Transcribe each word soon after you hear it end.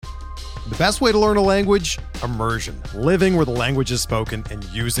The best way to learn a language? Immersion. Living where the language is spoken and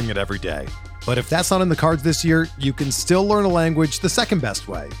using it every day. But if that's not in the cards this year, you can still learn a language the second best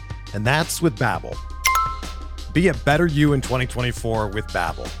way, and that's with Babbel. Be a better you in 2024 with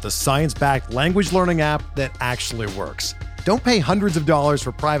Babbel, the science-backed language learning app that actually works. Don't pay hundreds of dollars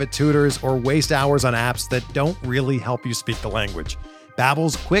for private tutors or waste hours on apps that don't really help you speak the language.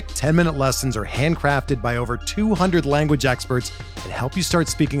 Babbel's quick 10-minute lessons are handcrafted by over 200 language experts and help you start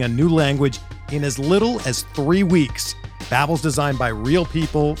speaking a new language in as little as 3 weeks. Babbel's designed by real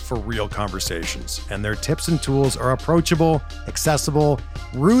people for real conversations, and their tips and tools are approachable, accessible,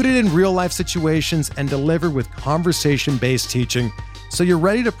 rooted in real-life situations, and delivered with conversation-based teaching, so you're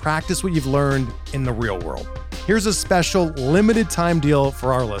ready to practice what you've learned in the real world. Here's a special limited-time deal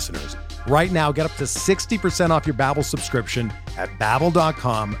for our listeners. Right now, get up to 60% off your Babbel subscription at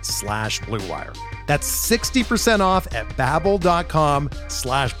babbel.com/Blue Wire. That's 60% off at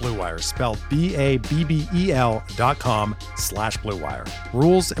babbel.com/Blue Wire, spelled BABBEL.com/Blue Wire.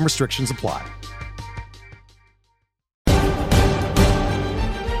 Rules and restrictions apply.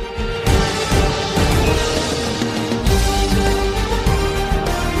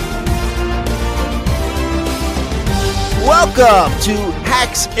 Welcome to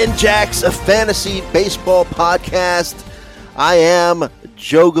Hacks and Jacks, a fantasy baseball podcast. I am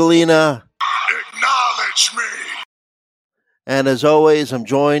Joe Galena. Acknowledge me. And as always, I'm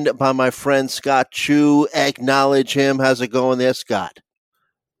joined by my friend Scott Chu. Acknowledge him. How's it going there, Scott?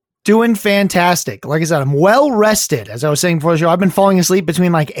 Doing fantastic. Like I said, I'm well rested. As I was saying before the show, I've been falling asleep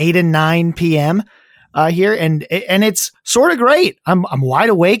between like 8 and 9 p.m. Here, and it's sort of great. I'm wide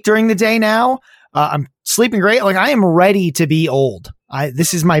awake during the day now. I'm sleeping great. Like, I am ready to be old.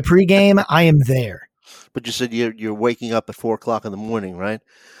 This is my pregame. I am there. But you said you're waking up at 4 o'clock in the morning, right?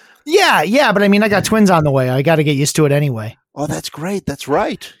 Yeah. But I mean, I got twins on the way. I got to get used to it anyway. Oh, that's great. That's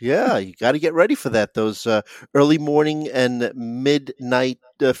right. Yeah, you got to get ready for that. Those early morning and midnight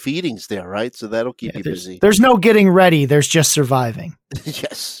feedings there, right? So that'll keep you busy. There's no getting ready. There's just surviving.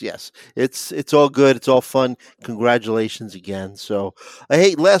 Yes. It's all good. It's all fun. Congratulations again. So,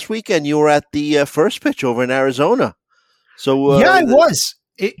 hey, last weekend you were at the first pitch over in Arizona. So yeah, I was.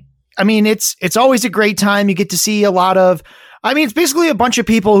 It's always a great time. You get to see a lot of. It's basically a bunch of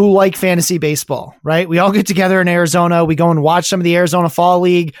people who like fantasy baseball, right? We all get together in Arizona. We go and watch some of the Arizona Fall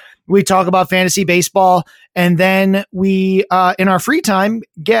League. We talk about fantasy baseball. And then we, in our free time,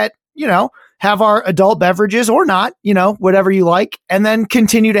 have our adult beverages or not, whatever you like, and then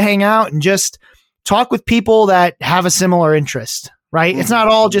continue to hang out and just talk with people that have a similar interest, right? Mm-hmm. It's not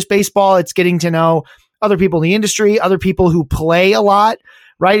all just baseball. It's getting to know other people in the industry, other people who play a lot,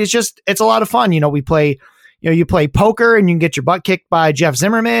 right? It's a lot of fun. We play. You play poker and you can get your butt kicked by Jeff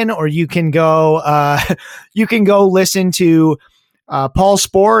Zimmerman, or you can go listen to Paul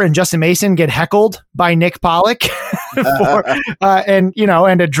Spohr and Justin Mason get heckled by Nick Pollock and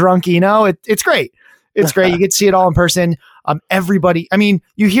a drunk Eno. It's great. It's great. You get to see it all in person. Everybody,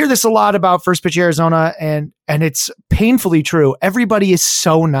 you hear this a lot about First Pitch Arizona, and it's painfully true. Everybody is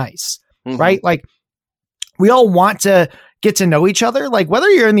so nice, right? Like, we all want to get to know each other, like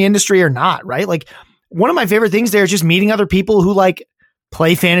whether you're in the industry or not, right? Like, one of my favorite things there is just meeting other people who like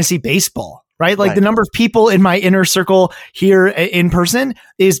play fantasy baseball, right? Like, the number of people in my inner circle here in person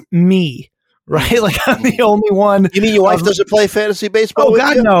is me, right? Like, I'm the only one. You mean your wife doesn't play fantasy baseball? Oh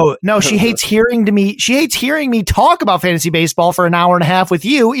God, no. She hates hearing me talk about fantasy baseball for an hour and a half with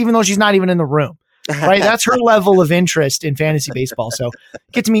you, even though she's not even in the room, right? That's her level of interest in fantasy baseball. So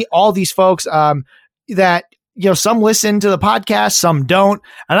get to meet all these folks that, some listen to the podcast, some don't.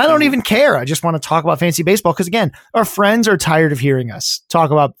 And I don't even care. I just want to talk about fantasy baseball because, again, our friends are tired of hearing us talk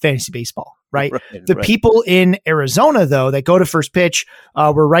about fantasy baseball, right? The people in Arizona, though, that go to First Pitch,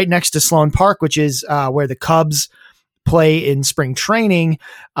 we're right next to Sloan Park, which is where the Cubs play in spring training.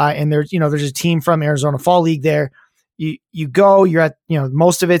 And there's a team from Arizona Fall League there. You go, you're at,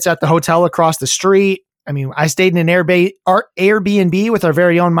 most of it's at the hotel across the street. I stayed in an Airbnb with our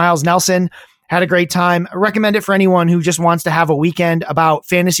very own Miles Nelson. Had a great time. I recommend it for anyone who just wants to have a weekend about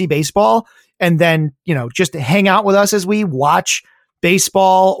fantasy baseball and then, just hang out with us as we watch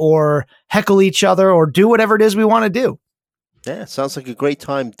baseball or heckle each other or do whatever it is we want to do. Yeah, sounds like a great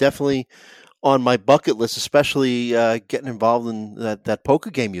time. Definitely on my bucket list, especially getting involved in that poker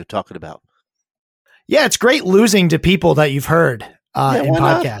game you're talking about. Yeah, it's great losing to people that you've heard in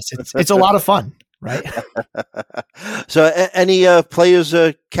podcasts. It's a lot of fun. Right. So any players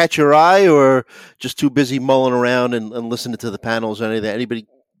catch your eye, or just too busy mulling around and listening to the panels or anything? Anybody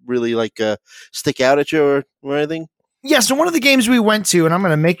really stick out at you or anything? Yeah. So one of the games we went to, and I'm going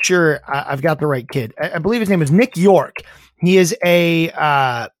to make sure I've got the right kid. I believe his name is Nick York. He is a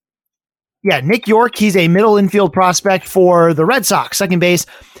Nick York. He's a middle infield prospect for the Red Sox, second base.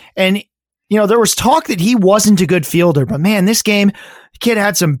 And, there was talk that he wasn't a good fielder, but man, this game, the kid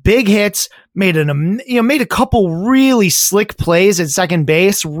had some big hits, made a couple really slick plays at second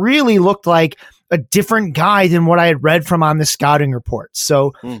base, really looked like a different guy than what I had read from on the scouting reports.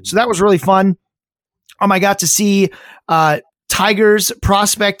 So that was really fun. I got to see, Tigers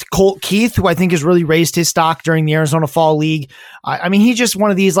prospect Colt Keith, who I think has really raised his stock during the Arizona Fall League. He's just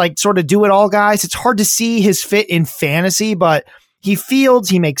one of these sort of do it all guys. It's hard to see his fit in fantasy, but he fields,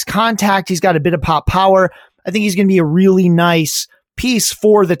 he makes contact, he's got a bit of pop power. I think he's going to be a really nice piece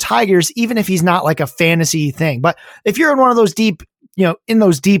for the Tigers, even if he's not like a fantasy thing. But if you're in one of those deep, in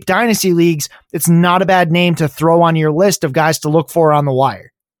those deep dynasty leagues, it's not a bad name to throw on your list of guys to look for on the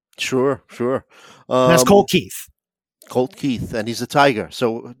wire. Sure. That's Colt Keith. Colt Keith, and he's a Tiger.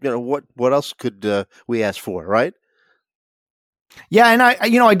 So, what else could we ask for, right? Yeah, and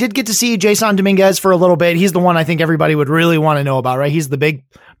I did get to see Jason Dominguez for a little bit. He's the one I think everybody would really want to know about, right? He's the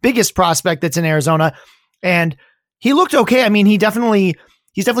biggest prospect that's in Arizona, and he looked okay. He's definitely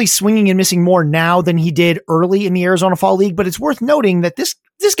swinging and missing more now than he did early in the Arizona Fall League, but it's worth noting that this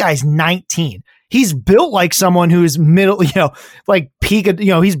guy's 19. He's built like someone who's middle, peak,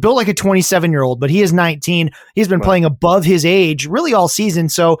 he's built like a 27-year-old, but he is 19. He's been playing above his age really all season.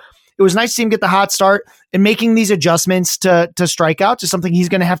 So it was nice to see him get the hot start and making these adjustments to strike out to something he's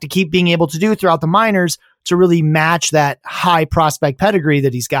going to have to keep being able to do throughout the minors to really match that high prospect pedigree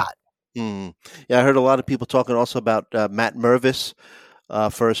that he's got. Yeah, I heard a lot of people talking also about Matt Mervis,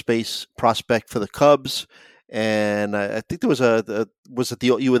 first base prospect for the Cubs. And I think there was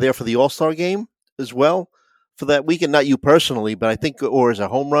you were there for the All-Star game as well for that weekend? Not you personally, but I think, or is a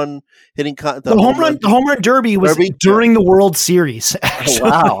home run hitting the home run derby was during the World Series.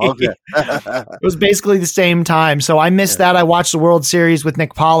 Actually. Oh, wow, okay. It was basically the same time, so I missed that. I watched the World Series with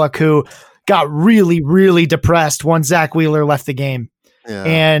Nick Pollack, who got really, really depressed once Zach Wheeler left the game,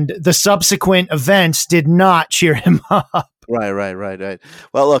 and the subsequent events did not cheer him up. Right.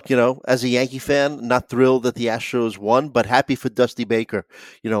 Well, look, as a Yankee fan, not thrilled that the Astros won, but happy for Dusty Baker.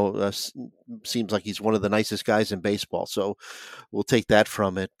 Seems like he's one of the nicest guys in baseball, so we'll take that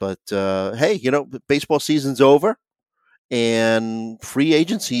from it. But hey, baseball season's over, and free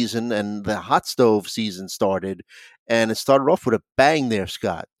agent season and the hot stove season started, and it started off with a bang there,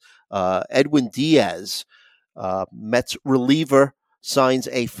 Scott. Edwin Diaz, Mets reliever, signs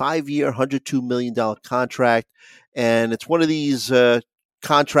a 5-year, $102 million contract. And it's one of these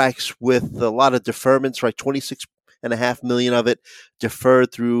contracts with a lot of deferments, right? $26.5 million of it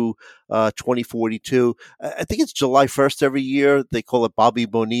deferred through 2042. I think it's July 1st every year. They call it Bobby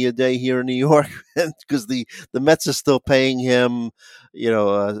Bonilla Day here in New York, because the Mets are still paying him,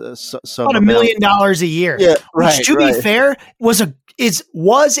 some about $1 million a year. Yeah, right. Which, to be fair, was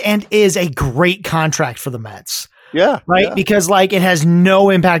and is a great contract for the Mets. Yeah, right. Yeah. Because it has no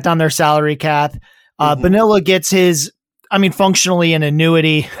impact on their salary cap. Bonilla gets his, functionally an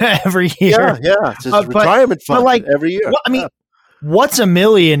annuity every year. Yeah. It's his retirement fund every year. What's $1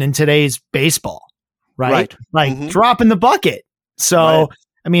 million in today's baseball, right? Drop in the bucket. So,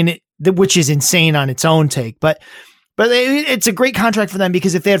 which is insane on its own take, but it's a great contract for them,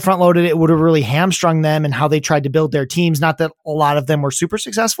 because if they had front loaded, it would have really hamstrung them and how they tried to build their teams. Not that a lot of them were super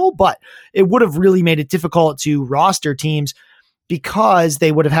successful, but it would have really made it difficult to roster teams, because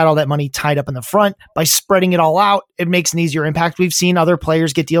they would have had all that money tied up in the front. By spreading it all out, it makes an easier impact. We've seen other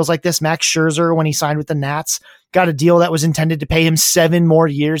players get deals like this. Max Scherzer, when he signed with the Nats, got a deal that was intended to pay him 7 more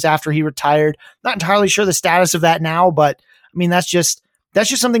years after he retired. Not entirely sure the status of that now, but that's just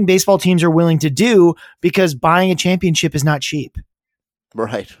something baseball teams are willing to do, because buying a championship is not cheap.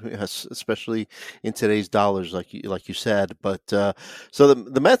 Right. Yes, especially in today's dollars, like you said. But so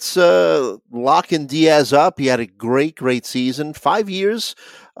the Mets locking Diaz up. He had a great season. 5 years.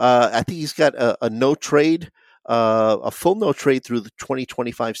 I think he's got a no trade, a full no trade through the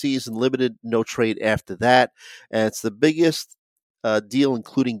 2025 season. Limited no trade after that, and it's the biggest deal,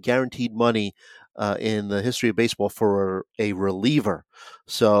 including guaranteed money, in the history of baseball for a reliever.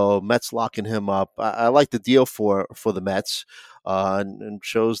 So Mets locking him up. I like the deal for the Mets. And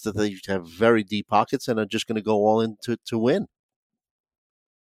shows that they have very deep pockets and are just going to go all in to win.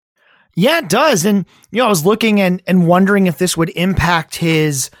 Yeah, it does. And, I was looking and wondering if this would impact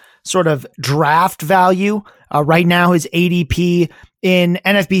his sort of draft value. Right now, his ADP in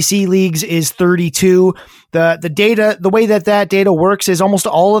NFBC leagues is 32. The data, the way that data works is almost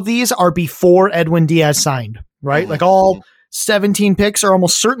all of these are before Edwin Diaz signed, right? Like all 17 picks are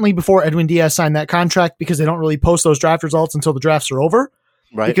almost certainly before Edwin Diaz signed that contract, because they don't really post those draft results until the drafts are over,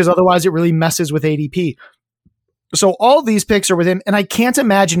 right? Because otherwise it really messes with ADP. So all these picks are with him, and I can't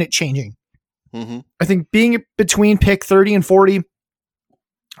imagine it changing. Mm-hmm. I think being between pick 30 and 40,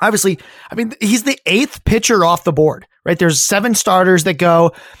 obviously, I mean, he's the 8th pitcher off the board, right? There's 7 starters that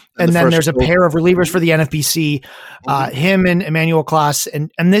go, and then there's a pair of relievers for the NFBC, him and Emmanuel Class.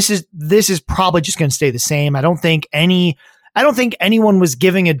 And this is probably just going to stay the same. I don't think anyone was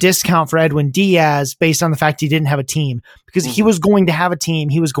giving a discount for Edwin Diaz based on the fact he didn't have a team, because he was going to have a team.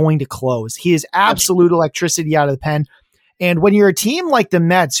 He was going to close. He is absolute electricity out of the pen. And when you're a team like the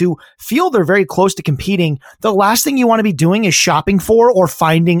Mets who feel they're very close to competing, the last thing you want to be doing is shopping for or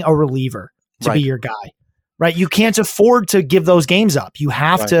finding a reliever to be your guy, right? You can't afford to give those games up. You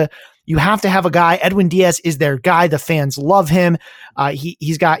have to have a guy. Edwin Diaz is their guy. The fans love him.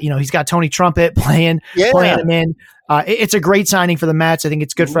 He's got Tony Trumpet playing him in. It's a great signing for the Mets. I think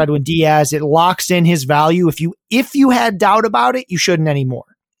it's good for Edwin Diaz. It locks in his value. If you had doubt about it, you shouldn't anymore.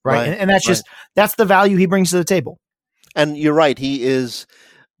 Right. And that's the value he brings to the table. And you're right. He is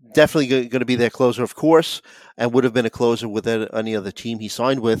definitely going to be their closer, of course, and would have been a closer with any other team he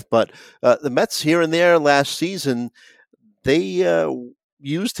signed with. But the Mets here and there last season, they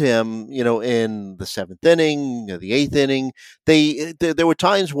used him, in the 7th inning, the 8th inning. There were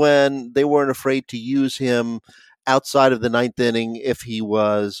times when they weren't afraid to use him outside of the 9th inning if he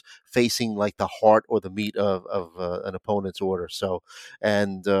was facing like the heart or the meat of an opponent's order. So,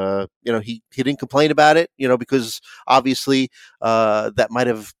 and he didn't complain about it, because obviously that might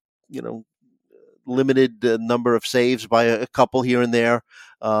have limited the number of saves by a couple here and there.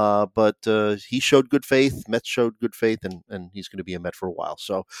 But he showed good faith. Mets showed good faith, and he's going to be a Met for a while.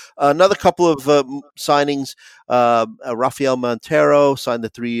 So another couple of signings. Rafael Montero signed the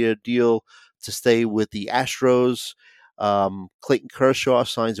 3-year deal to stay with the Astros. Clayton Kershaw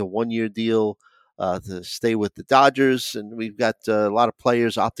signs a 1-year deal to stay with the Dodgers. And we've got a lot of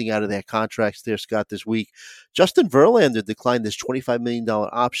players opting out of their contracts there, Scott, this week. Justin Verlander declined this $25 million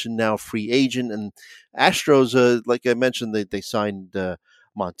option, now free agent. And Astros, like I mentioned, they signed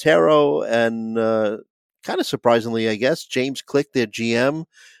Montero. And kind of surprisingly, I guess, James Click, their GM,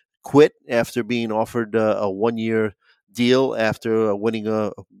 quit after being offered a 1-year deal after winning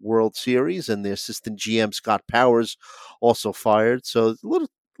a World Series, and the assistant GM Scott Powers also fired. So a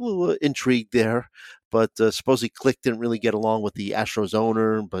little intrigue there, but supposedly Click didn't really get along with the Astros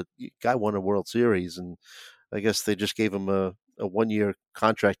owner, but the guy won a World Series, and I guess they just gave him a 1-year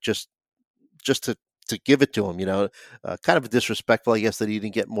contract just to give it to him, kind of disrespectful, I guess, that he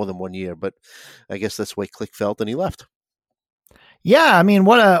didn't get more than 1 year, but I guess that's the way Click felt, and he left. Yeah, I mean,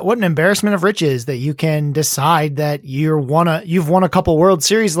 what an embarrassment of riches that you can decide that you've won a couple World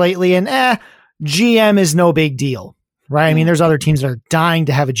Series lately, and GM is no big deal, right? I mean, there's other teams that are dying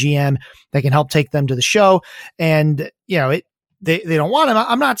to have a GM that can help take them to the show, and they don't want him.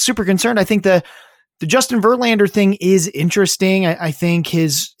 I'm not super concerned. I think the Justin Verlander thing is interesting. I think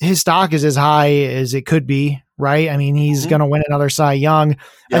his stock is as high as it could be, right? I mean, he's going to win another Cy Young.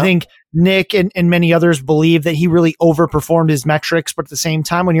 Yeah. I think Nick and many others believe that he really overperformed his metrics, but at the same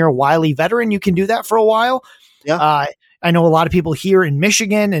time, when you're a wily veteran, you can do that for a while. Yeah. I know a lot of people here in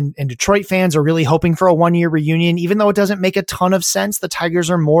Michigan and Detroit fans are really hoping for a 1-year reunion, even though it doesn't make a ton of sense. The Tigers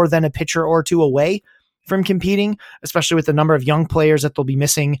are more than a pitcher or two away from competing, especially with the number of young players that they'll be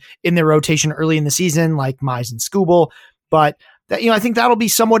missing in their rotation early in the season, like Mize and Skubal. But that, I think that'll be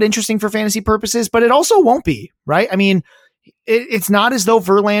somewhat interesting for fantasy purposes, but it also won't be, right? I mean, it's not as though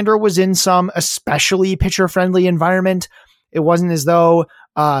Verlander was in some especially pitcher-friendly environment. It wasn't as though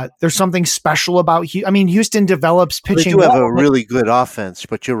there's something special about Houston. I mean, Houston develops pitching. They do have a really good offense,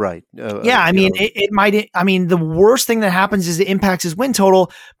 but you're right. It might. I mean, the worst thing that happens is it impacts his win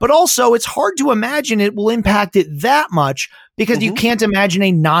total, but also it's hard to imagine it will impact it that much because you can't imagine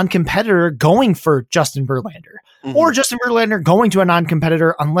a non-competitor going for Justin Verlander. Or Justin Verlander going to a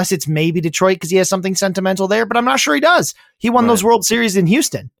non-competitor unless it's maybe Detroit because he has something sentimental there, but I'm not sure he does. He won those World Series in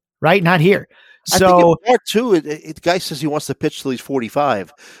Houston, right? Not here. So, I think in part two, the guy says he wants to pitch till he's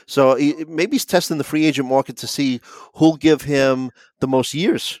 45. So maybe he's testing the free agent market to see who'll give him the most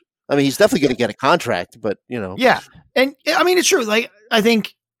years. I mean, he's definitely going to get a contract, but Yeah. And I mean, it's true. Like, I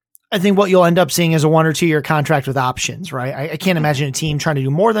think what you'll end up seeing is a 1 or 2 year contract with options, right? I can't imagine a team trying to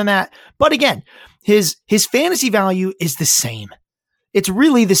do more than that. But again, his fantasy value is the same. It's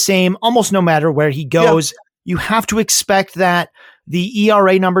really the same almost no matter where he goes. Yeah. You have to expect that the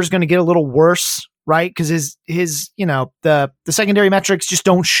ERA number is going to get a little worse, right? Because his the secondary metrics just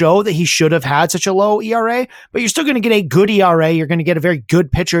don't show that he should have had such a low ERA, but you're still going to get a good ERA. You're going to get a very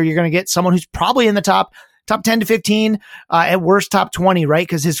good pitcher. You're going to get someone who's probably in the top 10 to 15, at worst top 20, right?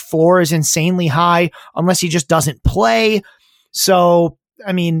 Because his floor is insanely high unless he just doesn't play. So,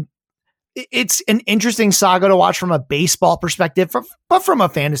 I mean, it's an interesting saga to watch from a baseball perspective, but from a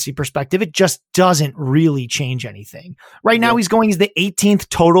fantasy perspective, it just doesn't really change anything. Right now, he's going as the 18th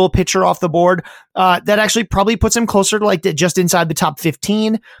total pitcher off the board. That actually probably puts him closer to like just inside the top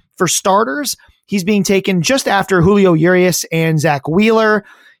 15 for starters. He's being taken just after Julio Urias and Zach Wheeler.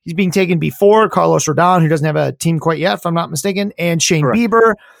 He's being taken before Carlos Rodon, who doesn't have a team quite yet, if I'm not mistaken, and Shane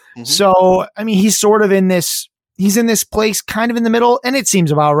Bieber. Mm-hmm. So, I mean, he's sort of in this place kind of in the middle, and it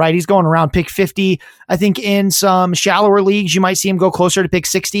seems about right. He's going around pick 50. I think in some shallower leagues, you might see him go closer to pick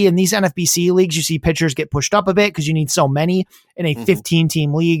 60. In these NFBC leagues, you see pitchers get pushed up a bit because you need so many in a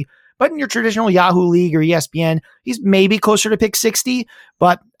 15-team league. But in your traditional Yahoo league or ESPN, he's maybe closer to pick 60.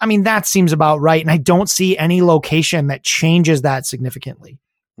 But, I mean, that seems about right, and I don't see any location that changes that significantly.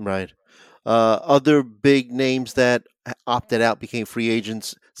 Right. Other big names that opted out became free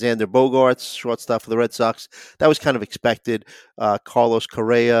agents. Xander Bogaerts, shortstop for the Red Sox. That was kind of expected. Carlos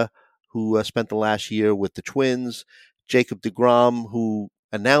Correa, who spent the last year with the Twins. Jacob deGrom, who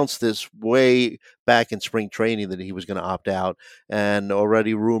announced this way back in spring training that he was going to opt out. And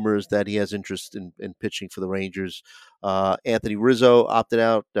already rumors that he has interest in pitching for the Rangers. Anthony Rizzo opted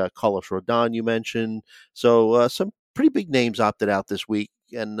out. Carlos Rodon, you mentioned. So some pretty big names opted out this week.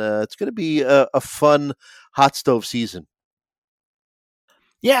 And it's going to be a fun hot stove season.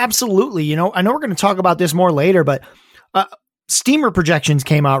 Yeah, absolutely. You know, I know we're going to talk about this more later, but Steamer projections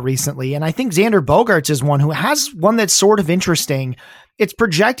came out recently, and I think Xander Bogaerts is one who has one that's sort of interesting. It's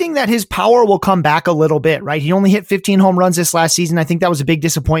projecting that his power will come back a little bit, right? He only hit 15 home runs this last season. I think that was a big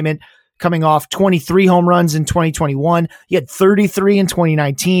disappointment coming off 23 home runs in 2021. He had 33 in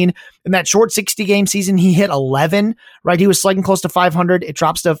 2019. In that short 60-game season, he hit 11, right? He was slugging close to 500. It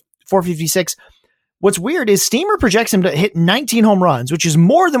drops to 456. What's weird is Steamer projects him to hit 19 home runs, which is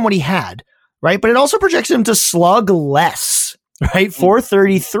more than what he had, right? But it also projects him to slug less, right?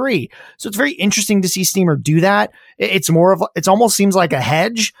 433. So it's very interesting to see Steamer do that. It's almost seems like a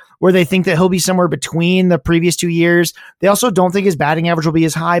hedge where they think that he'll be somewhere between the previous 2 years. They also don't think his batting average will be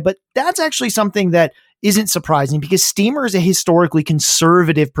as high, but that's actually something that isn't surprising because Steamer is a historically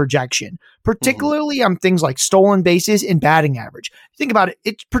conservative projection, particularly on things like stolen bases and batting average. Think about it.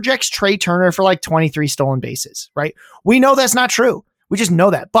 It projects Trey Turner for like 23 stolen bases, right? We know that's not true. We just know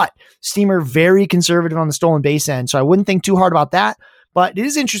that, but Steamer very conservative on the stolen base end. So I wouldn't think too hard about that, but it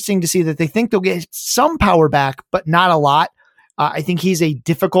is interesting to see that they think they'll get some power back, but not a lot. I think he's a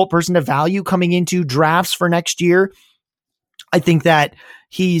difficult person to value coming into drafts for next year. I think that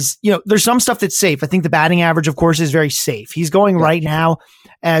he's, there's some stuff that's safe. I think the batting average, of course, is very safe. He's going right now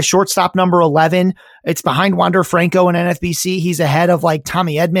as shortstop number 11. It's behind Wander Franco in NFBC. He's ahead of like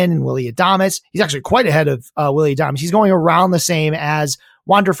Tommy Edman and Willy Adames. He's actually quite ahead of Willy Adames. He's going around the same as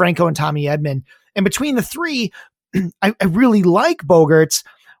Wander Franco and Tommy Edman. And between the three, I really like Bogaerts.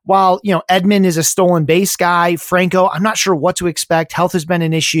 While, Edman is a stolen base guy, Franco, I'm not sure what to expect. Health has been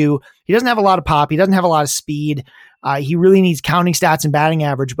an issue. He doesn't have a lot of pop. He doesn't have a lot of speed. He really needs counting stats and batting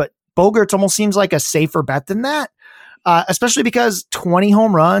average, but Bogaerts almost seems like a safer bet than that, especially because 20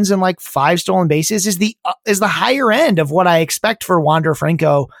 home runs and like 5 stolen bases is the higher end of what I expect for Wander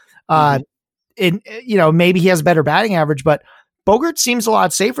Franco. Maybe he has a better batting average, but Bogaerts seems a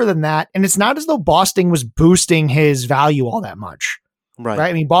lot safer than that. And it's not as though Boston was boosting his value all that much. Right.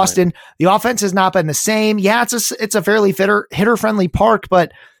 I mean, Boston, the offense has not been the same. Yeah, it's a fairly hitter friendly park,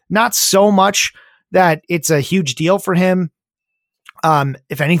 but not so much that it's a huge deal for him.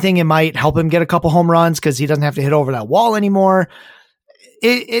 If anything, it might help him get a couple home runs because he doesn't have to hit over that wall anymore.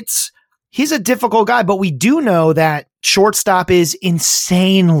 He's a difficult guy, but we do know that shortstop is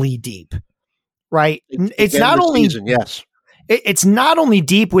insanely deep, right? It's not only season, yes. It's not only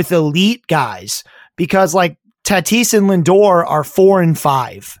deep with elite guys because like Tatis and Lindor are 4 and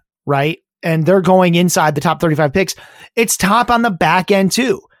 5, right? And they're going inside the top 35 picks. It's top on the back end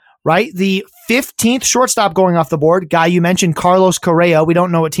too, right? The 15th shortstop going off the board, guy you mentioned, Carlos Correa. We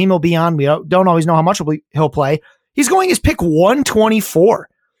don't know what team he'll be on. We don't always know how much he'll play. He's going as pick 124,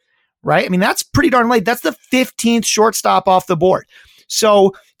 right? I mean, that's pretty darn late. That's the 15th shortstop off the board.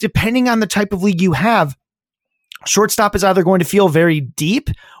 So depending on the type of league you have, shortstop is either going to feel very deep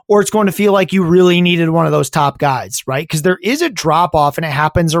or it's going to feel like you really needed one of those top guys, right? Because there is a drop off and it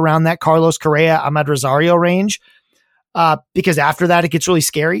happens around that Carlos Correa, Ahmed Rosario range. Because after that, it gets really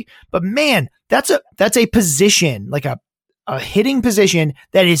scary. But man, that's a position, like a hitting position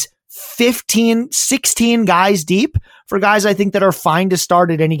that is 15, 16 guys deep for guys I think that are fine to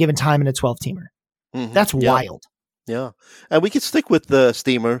start at any given time in a 12-teamer. That's wild. Yeah. And we could stick with the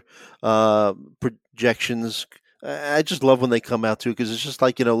Steamer projections I just love when they come out too, because it's just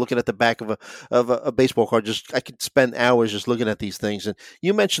like, looking at the back of a baseball card. Just I could spend hours just looking at these things. And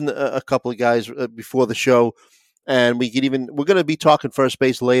you mentioned a couple of guys before the show, and we're going to be talking first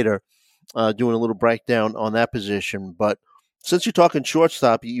base later, doing a little breakdown on that position. But since you're talking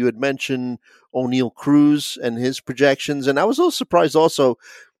shortstop, you had mentioned O'Neal Cruz and his projections, and I was a little surprised also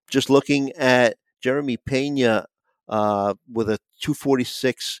just looking at Jeremy Pena with a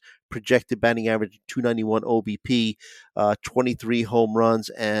 246 projected batting average, 291 OBP, 23 home runs,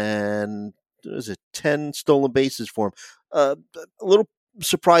 and 10 stolen bases for him. A little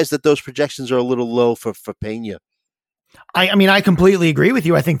surprised that those projections are a little low for Pena. I mean, I completely agree with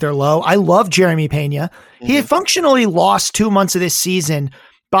you. I think they're low. I love Jeremy Pena. He had functionally lost 2 months of this season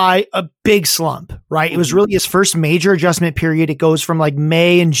by a big slump, right? It was really his first major adjustment period. It goes from like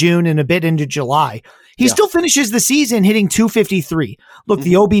May and June and a bit into July. He still finishes the season hitting 253. Look,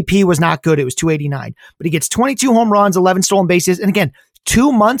 the OBP was not good. It was 289, but he gets 22 home runs, 11 stolen bases. And again,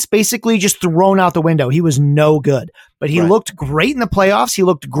 2 months basically just thrown out the window. He was no good, but he looked great in the playoffs. He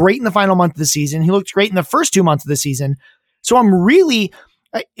looked great in the final month of the season. He looked great in the first 2 months of the season. So I'm really,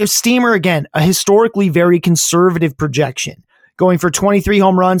 Steamer, again, a historically very conservative projection, going for 23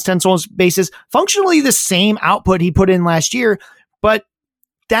 home runs, 10 stolen bases, functionally the same output he put in last year, but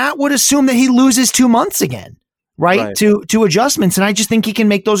that would assume that he loses 2 months again, right? To adjustments. And I just think he can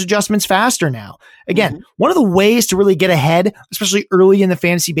make those adjustments faster now. Again, one of the ways to really get ahead, especially early in the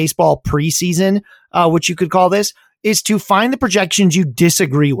fantasy baseball preseason, which you could call this, is to find the projections you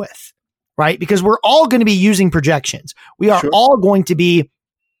disagree with, right? Because we're all going to be using projections. We are all going to be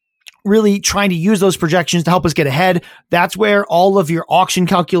really trying to use those projections to help us get ahead. That's where all of your auction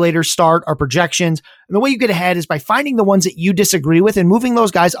calculators start, are projections. And the way you get ahead is by finding the ones that you disagree with and moving those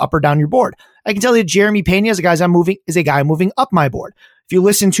guys up or down your board. I can tell you Jeremy Pena is a guy moving up my board. If you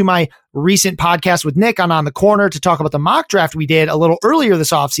listen to my recent podcast with Nick on the Corner to talk about the mock draft we did a little earlier this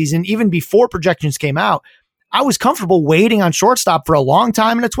offseason, even before projections came out, I was comfortable waiting on shortstop for a long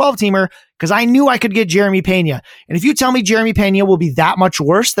time in a 12-teamer because I knew I could get Jeremy Pena. And if you tell me Jeremy Pena will be that much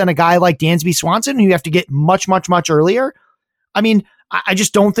worse than a guy like Dansby Swanson, who you have to get much, much, much earlier, I mean, I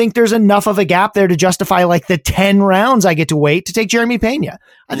just don't think there's enough of a gap there to justify like the 10 rounds I get to wait to take Jeremy Pena.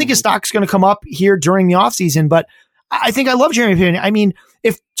 I think his stock's going to come up here during the offseason, but I think I love Jeremy Pena. I mean,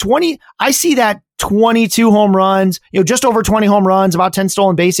 I see that 22 home runs, just over 20 home runs, about 10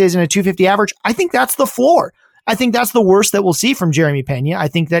 stolen bases and a 250 average. I think that's the floor. I think that's the worst that we'll see from Jeremy Pena. I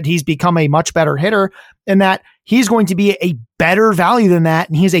think that he's become a much better hitter and that he's going to be a better value than that.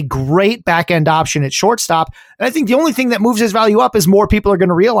 And he's a great back end option at shortstop. And I think the only thing that moves his value up is more people are going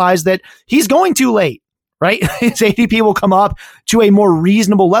to realize that he's going too late, right? His ADP will come up to a more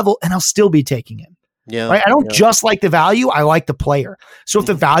reasonable level and I'll still be taking him. Yeah, right? I don't just like the value. I like the player. So if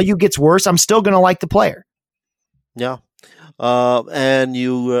the value gets worse, I'm still going to like the player. Yeah. And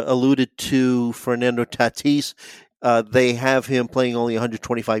you alluded to Fernando Tatis. They have him playing only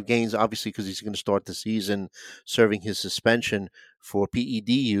 125 games, obviously, because he's going to start the season serving his suspension for PED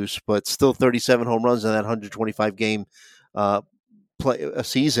use, but still 37 home runs in that 125 game a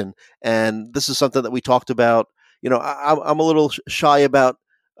season. And this is something that we talked about. I'm a little shy about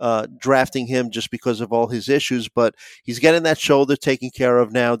drafting him just because of all his issues, but he's getting that shoulder taken care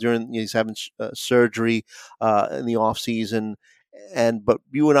of now he's having surgery in the off season. But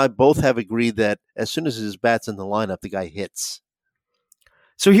you and I both have agreed that as soon as his bat's in the lineup, the guy hits.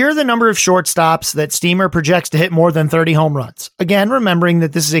 So here are the number of shortstops that Steamer projects to hit more than 30 home runs. Again, remembering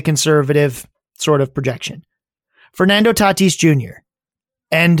that this is a conservative sort of projection. Fernando Tatis Jr.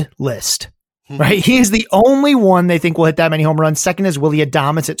 End list. Right? He is the only one they think will hit that many home runs. Second is Willy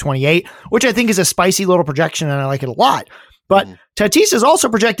Adames at 28, which I think is a spicy little projection, and I like it a lot. But Tatis is also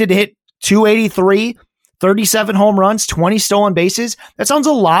projected to hit 283, 37 home runs, 20 stolen bases. That sounds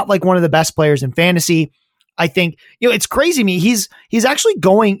a lot like one of the best players in fantasy. I think, it's crazy to me. He's actually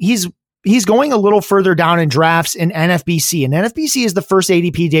going, he's going a little further down in drafts in NFBC, and NFBC is the first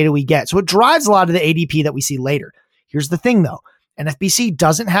ADP data we get. So it drives a lot of the ADP that we see later. Here's the thing though. NFBC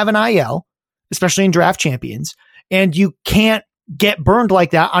doesn't have an IL, especially in draft champions. And you can't get burned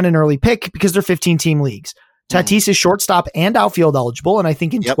like that on an early pick because they're 15-team leagues. Tatis is shortstop and outfield eligible. And I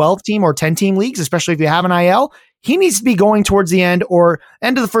think in 12-team or 10-team leagues, especially if you have an IL, he needs to be going towards the end or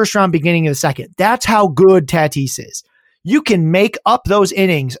end of the first round, beginning of the second. That's how good Tatis is. You can make up those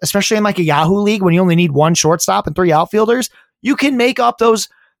innings, especially in like a Yahoo league when you only need one shortstop and 3 outfielders. You can make up those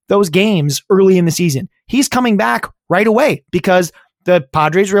games early in the season. He's coming back right away because the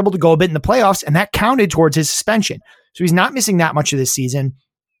Padres were able to go a bit in the playoffs, and that counted towards his suspension. So he's not missing that much of this season.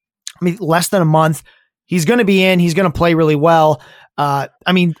 I mean, less than a month. He's going to be in. He's going to play really well. At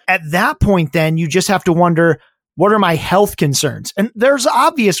that point, then you just have to wonder, what are my health concerns? And there's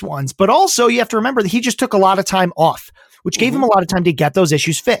obvious ones, but also you have to remember that he just took a lot of time off, which gave him a lot of time to get those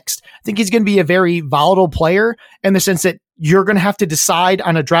issues fixed. I think he's going to be a very volatile player in the sense that you're going to have to decide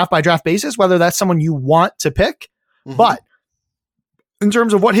on a draft by draft basis whether that's someone you want to pick. But in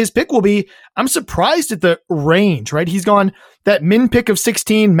terms of what his pick will be, I'm surprised at the range, right? He's gone that min pick of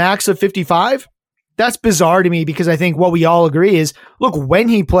 16, max of 55. That's bizarre to me because I think what we all agree is, look, when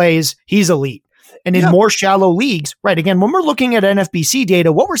he plays, he's elite. And in more shallow leagues, right? Again, when we're looking at NFBC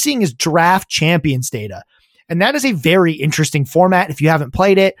data, what we're seeing is draft champions data. And that is a very interesting format. If you haven't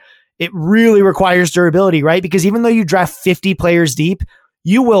played it, it really requires durability, right? Because even though you draft 50 players deep,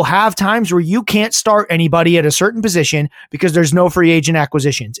 you will have times where you can't start anybody at a certain position because there's no free agent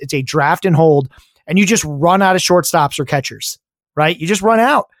acquisitions. It's a draft and hold, and you just run out of shortstops or catchers, right? You just run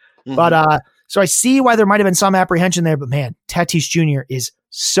out. But so I see why there might have been some apprehension there, but man, Tatis Jr. is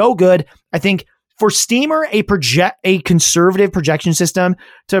so good. I think for Steamer, a conservative projection system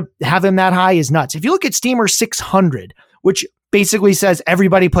to have him that high is nuts. If you look at Steamer 600, which basically says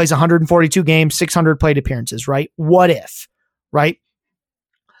everybody plays 142 games, 600 plate appearances, right? What if, right?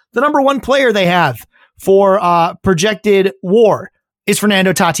 The number one player they have for projected WAR is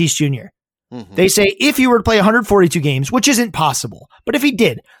Fernando Tatis Jr. They say if he were to play 142 games, which isn't possible, but if he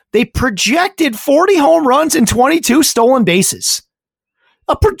did, they projected 40 home runs and 22 stolen bases.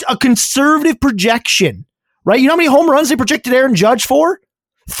 A conservative projection, right? You know how many home runs they projected Aaron Judge for?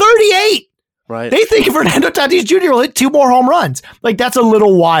 38. Right. They think Fernando Tatis Jr. will hit 2 more home runs. Like, that's a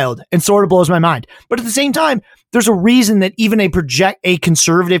little wild and sort of blows my mind. But at the same time, there's a reason that even a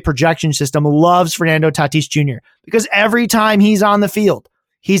conservative projection system loves Fernando Tatis Jr. because every time he's on the field,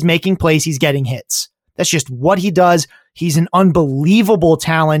 he's making plays, he's getting hits. That's just what he does. He's an unbelievable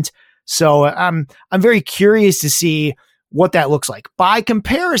talent. So I'm very curious to see what that looks like. By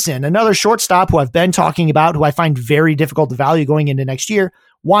comparison, another shortstop who I've been talking about, who I find very difficult to value going into next year,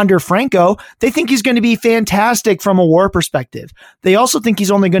 Wander Franco, they think he's going to be fantastic from a WAR perspective. They also think he's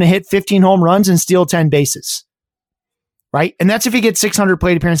only going to hit 15 home runs and steal 10 bases. Right? And that's if he gets 600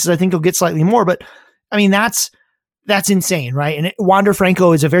 plate appearances. I think he'll get slightly more, but I mean, that's insane, right? And Wander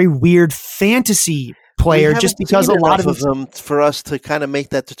Franco is a very weird fantasy player just because a lot of them for us to kind of make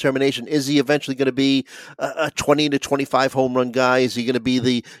that determination. Is he eventually going to be a 20 to 25 home run guy? Is he going to be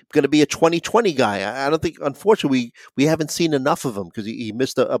a 2020 guy? I don't think, unfortunately, we haven't seen enough of him because he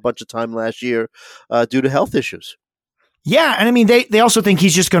missed a bunch of time last year due to health issues. Yeah. And I mean, they also think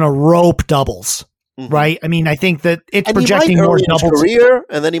he's just going to rope doubles. Right. I mean, I think that it's projecting more doubles career,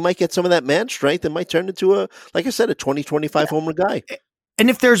 and then he might get some of that man strength and might turn into like I said, a 20-25 home run guy. And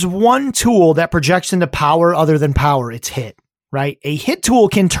if there's one tool that projects into power other than power, it's hit, right? A hit tool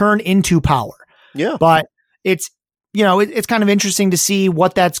can turn into power. Yeah. But it's kind of interesting to see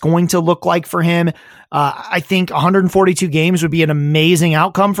what that's going to look like for him. I think 142 games would be an amazing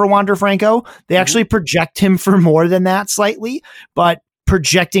outcome for Wander Franco. They actually project him for more than that slightly, but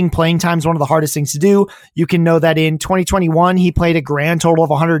projecting playing time is one of the hardest things to do. You can know that in 2021, he played a grand total of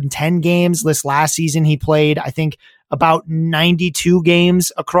 110 games. This last season, he played, I think, about 92 games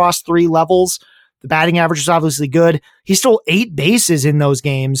across 3 levels. The batting average is obviously good. He stole 8 bases in those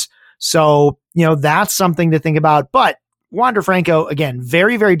games. So, that's something to think about. But Wander Franco, again,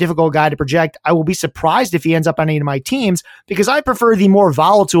 very, very difficult guy to project. I will be surprised if he ends up on any of my teams because I prefer the more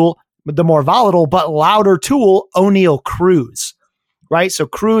volatile but louder tool, O'Neal Cruz. Right? So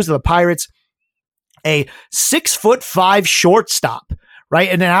Cruz of the Pirates, a 6'5" shortstop, right?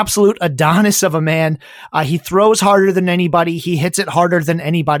 And an absolute Adonis of a man. He throws harder than anybody. He hits it harder than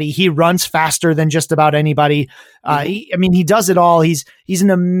anybody. He runs faster than just about anybody. He does it all. He's an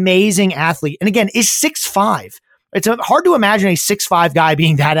amazing athlete. And again, is 6'5". It's hard to imagine a 6'5" guy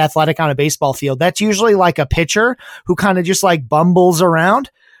being that athletic on a baseball field. That's usually like a pitcher who kind of just like bumbles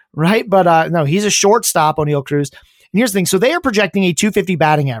around, right? But no, he's a shortstop, O'Neal Cruz. And here's the thing. So they are projecting a 250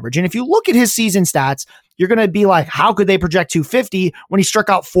 batting average. And if you look at his season stats, you're going to be like, how could they project 250 when he struck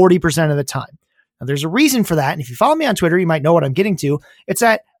out 40% of the time? Now, there's a reason for that. And if you follow me on Twitter, you might know what I'm getting to. It's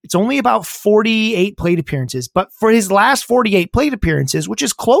that it's only about 48 plate appearances. But for his last 48 plate appearances, which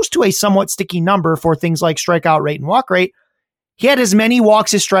is close to a somewhat sticky number for things like strikeout rate and walk rate, he had as many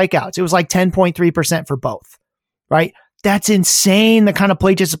walks as strikeouts. It was like 10.3% for both, right? That's insane, the kind of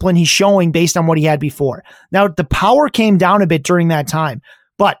plate discipline he's showing based on what he had before. Now, the power came down a bit during that time,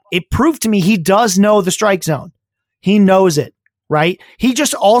 but it proved to me he does know the strike zone. He knows it, right? He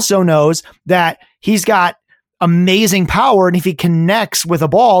just also knows that he's got amazing power, and if he connects with a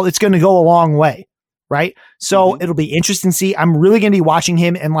ball, it's going to go a long way, right? So it'll be interesting to see. I'm really going to be watching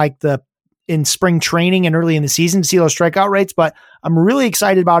him in in spring training and early in the season to see those strikeout rates, but I'm really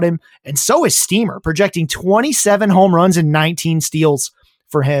excited about him. And so is Steamer, projecting 27 home runs and 19 steals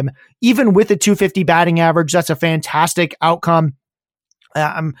for him. Even with a 250 batting average, that's a fantastic outcome.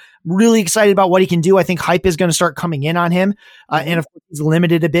 I'm really excited about what he can do. I think hype is going to start coming in on him. And of course, he's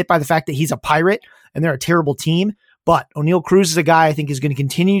limited a bit by the fact that he's a Pirate and they're a terrible team. But O'Neal Cruz is a guy I think is going to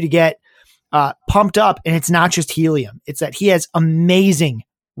continue to get pumped up. And it's not just helium. It's that he has amazing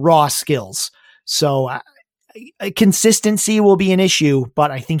raw skills. So consistency will be an issue, but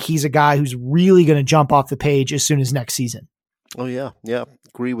I think he's a guy who's really going to jump off the page as soon as next season. Oh, yeah. Yeah.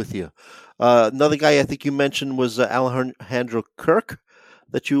 Agree with you. Another guy I think you mentioned was Alejandro Kirk.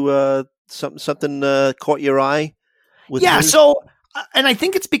 That you something caught your eye with him? So and I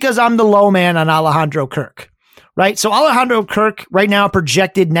think it's because I'm the low man on Alejandro Kirk, right? So Alejandro Kirk right now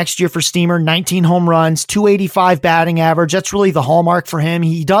projected next year for Steamer, 19 home runs, 285 batting average. That's really the hallmark for him.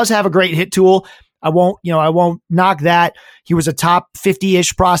 He does have a great hit tool. I won't knock that. He was a top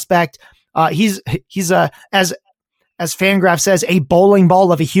 50-ish prospect. He's as Fangraph says, a bowling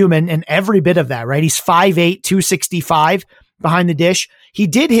ball of a human, and every bit of that, right? He's 5'8", 265 behind the dish. He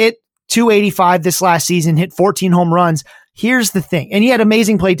did hit 285 this last season, hit 14 home runs. Here's the thing. And he had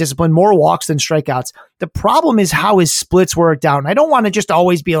amazing plate discipline, more walks than strikeouts. The problem is how his splits worked out. And I don't want to just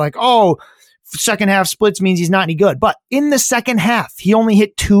always be like, oh, second half splits means he's not any good. But in the second half, he only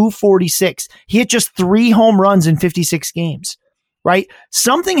hit 246. He hit just 3 home runs in 56 games, right?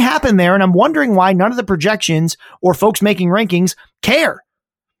 Something happened there. And I'm wondering why none of the projections or folks making rankings care.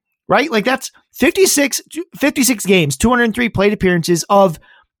 Right? Like that's 56 games, 203 plate appearances of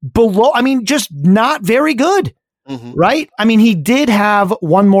below, just not very good. Mm-hmm. Right? He did have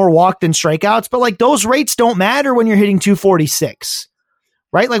one more walk than strikeouts, but like those rates don't matter when you're hitting 246.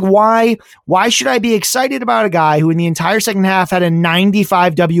 Right? Like why should I be excited about a guy who in the entire second half had a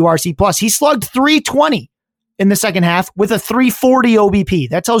 95 WRC plus? He slugged 320 in the second half with a 340 OBP.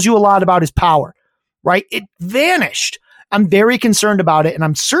 That tells you a lot about his power, right? It vanished. I'm very concerned about it, and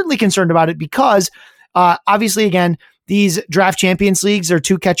I'm certainly concerned about it because obviously, again, these draft champions leagues are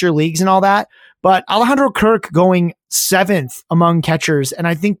 2-catcher leagues and all that, but Alejandro Kirk going 7th among catchers, and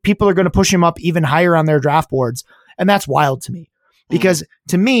I think people are going to push him up even higher on their draft boards, and that's wild to me because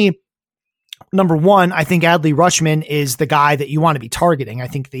to me, number one, I think Adley Rutschman is the guy that you want to be targeting. I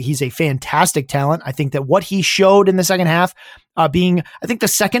think that he's a fantastic talent. I think that what he showed in the second half, being, I think, the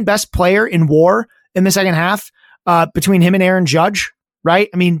second best player in WAR in the second half, between him and Aaron Judge, right?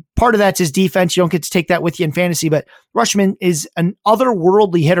 Part of that's his defense. You don't get to take that with you in fantasy, but Rutschman is an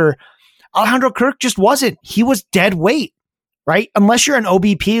otherworldly hitter. Alejandro Kirk just wasn't. He was dead weight, right? Unless you're in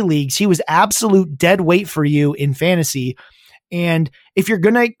OBP leagues, he was absolute dead weight for you in fantasy. And if you're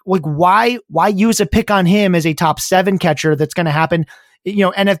going to, like, why use a pick on him as a top 7 catcher that's going to happen,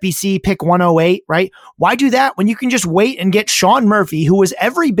 NFBC pick 108, right? Why do that when you can just wait and get Sean Murphy, who was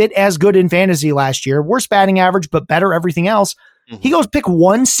every bit as good in fantasy last year, worse batting average, but better everything else. Mm-hmm. He goes pick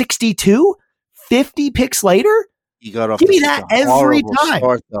 162, 50 picks later. He got off. Give me that every time.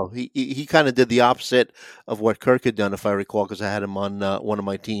 Start, though. He kind of did the opposite of what Kirk had done, if I recall, because I had him on one of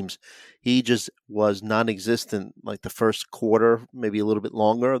my teams. He just was non-existent like the first quarter, maybe a little bit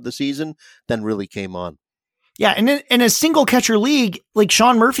longer of the season, then really came on. Yeah, and in a single catcher league, like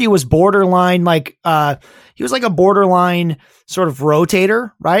Sean Murphy was borderline, he was like a borderline sort of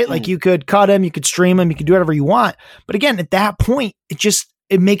rotator, right? Like you could cut him, you could stream him, you could do whatever you want. But again, at that point,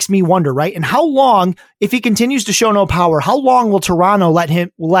 it makes me wonder, right? And how long, if he continues to show no power, how long will Toronto let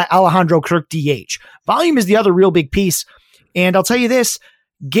Alejandro Kirk DH? Volume is the other real big piece. And I'll tell you this,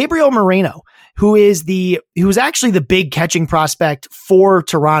 Gabriel Moreno, who was actually the big catching prospect for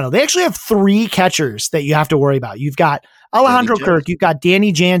Toronto. They actually have 3 catchers that you have to worry about. You've got Alejandro Kirk, you've got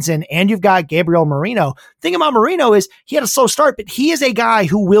Danny Jansen, and you've got Gabriel Moreno. The thing about Moreno is he had a slow start, but he is a guy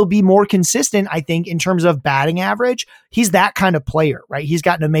who will be more consistent, I think, in terms of batting average. He's that kind of player, right? He's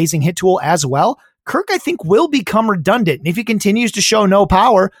got an amazing hit tool as well. Kirk, I think, will become redundant. And if he continues to show no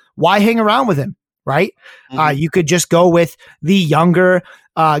power, why hang around with him, right? Mm-hmm. You could just go with the younger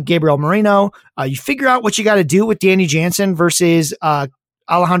Gabriel Moreno. You figure out what you got to do with Danny Jansen versus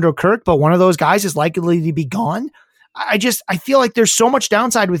Alejandro Kirk, but one of those guys is likely to be gone. I feel like there's so much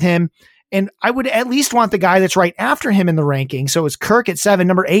downside with him, and I would at least want the guy that's right after him in the ranking. So it's Kirk at 7,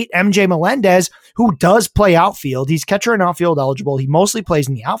 number 8, MJ Melendez, who does play outfield. He's catcher and outfield eligible. He mostly plays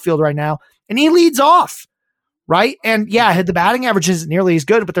in the outfield right now, and he leads off, right? And yeah, the batting average isn't nearly as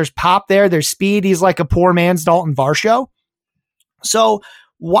good, but there's pop there. There's speed. He's like a poor man's Dalton Varsho. So,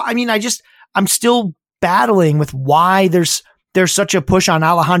 I'm still battling with why there's such a push on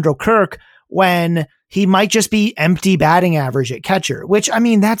Alejandro Kirk when he might just be empty batting average at catcher, which, I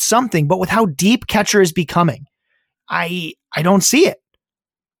mean, that's something, but with how deep catcher is becoming, I don't see it.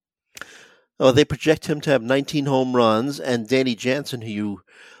 Oh, they project him to have 19 home runs, and Danny Jansen, who you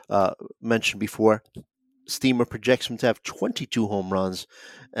mentioned before, Steamer projects him to have 22 home runs,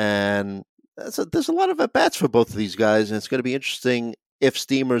 and there's a lot of at-bats for both of these guys, and it's going to be interesting if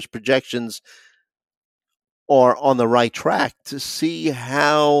Steamer's projections are on the right track to see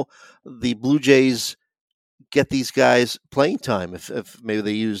how the Blue Jays get these guys playing time. If maybe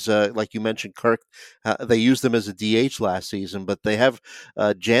they use, like you mentioned, Kirk, they used them as a DH last season, but they have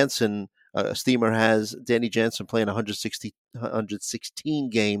Jansen. Steamer has Danny Jansen playing 116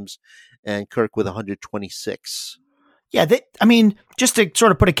 games, and Kirk with 126. Yeah, just to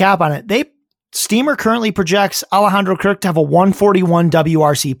sort of put a cap on it, Steamer currently projects Alejandro Kirk to have a 141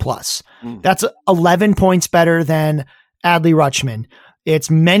 WRC plus. That's 11 points better than Adley Rutschman. It's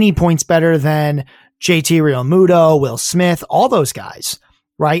many points better than JT Realmuto, Will Smith, all those guys,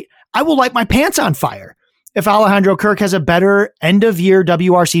 right? I will light my pants on fire if Alejandro Kirk has a better end of year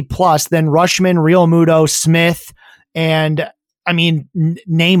WRC plus than Rutschman, Realmuto, Smith, and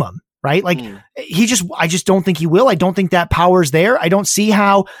name them. Right? Like I just don't think he will. I don't think that power's there. I don't see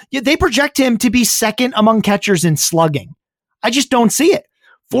how they project him to be second among catchers in slugging. I just don't see it.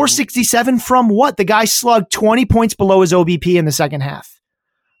 467 from what? The guy slugged 20 points below his OBP in the second half.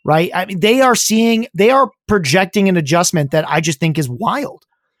 Right? I mean, they are projecting an adjustment that I just think is wild.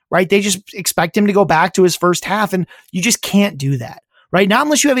 Right? They just expect him to go back to his first half, and you just can't do that. Right? Not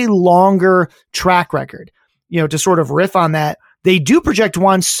unless you have a longer track record. To sort of riff on that. They do project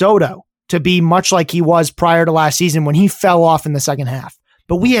Juan Soto to be much like he was prior to last season when he fell off in the second half.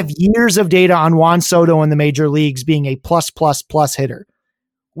 But we have years of data on Juan Soto in the major leagues being a plus hitter.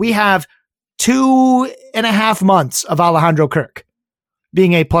 We have 2.5 months of Alejandro Kirk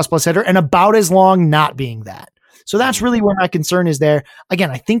being a plus hitter and about as long not being that. So that's really where my concern is there. Again,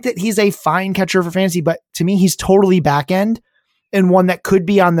 I think that he's a fine catcher for fantasy, but to me, he's totally back end and one that could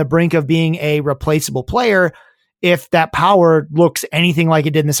be on the brink of being a replaceable player if that power looks anything like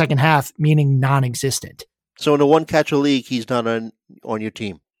it did in the second half, meaning non-existent. So in a one-catcher league, he's not on your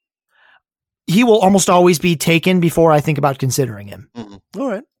team? He will almost always be taken before I think about considering him. All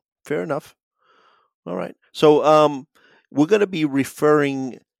right. Fair enough. All right. So we're going to be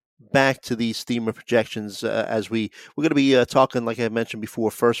referring back to these Steamer projections as we're going to be talking, like I mentioned before,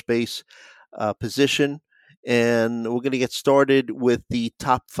 first base position, and we're going to get started with the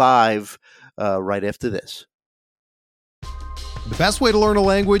top 5 right after this. The best way to learn a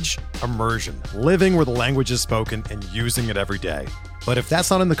language? Immersion. Living where the language is spoken and using it every day. But if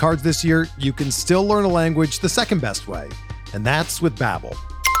that's not in the cards this year, you can still learn a language the second best way, and that's with Babbel.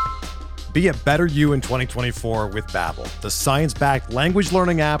 Be a better you in 2024 with Babbel, the science-backed language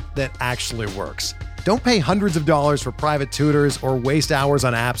learning app that actually works. Don't pay hundreds of dollars for private tutors or waste hours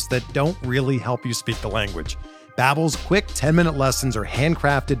on apps that don't really help you speak the language. Babbel's quick 10-minute lessons are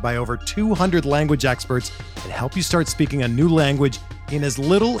handcrafted by over 200 language experts and help you start speaking a new language in as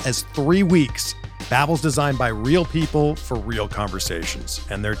little as 3 weeks. Babbel's designed by real people for real conversations,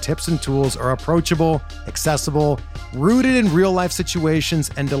 and their tips and tools are approachable, accessible, rooted in real-life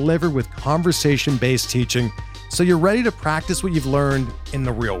situations, and delivered with conversation-based teaching, so you're ready to practice what you've learned in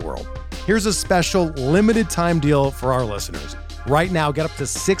the real world. Here's a special limited-time deal for our listeners. Right now, get up to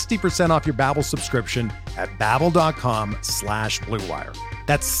 60% off your Babbel subscription at babbel.com/BlueWire.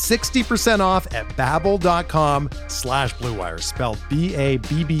 That's 60% off at babbel.com/BlueWire, spelled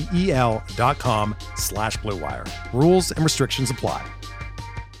BABBEL.com/BlueWire. Rules and restrictions apply.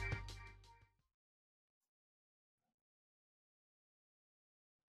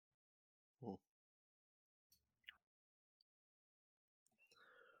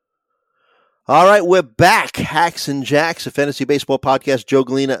 All right, we're back. Hacks and Jacks, a fantasy baseball podcast. Joe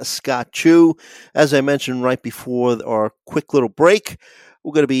Galena, Scott Chu. As I mentioned right before our quick little break,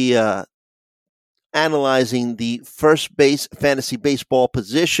 we're going to be analyzing the first base fantasy baseball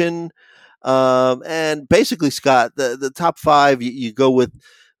position. And basically, Scott, the top 5, you go with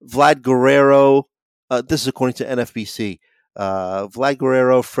Vlad Guerrero. This is according to NFBC. Vlad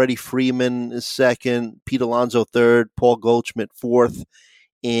Guerrero, Freddie Freeman is second, Pete Alonso third, Paul Goldschmidt fourth,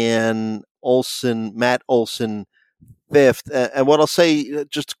 and Matt Olson fifth. And what I'll say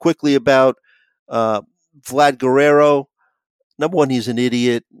just quickly about Vlad Guerrero, number one, he's an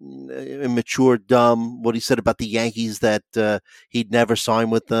idiot, immature, dumb. What he said about the Yankees, that he'd never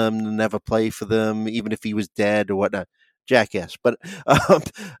sign with them, never play for them, even if he was dead or whatnot. Jackass. But,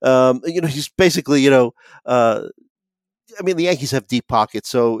 he's basically, I mean, the Yankees have deep pockets,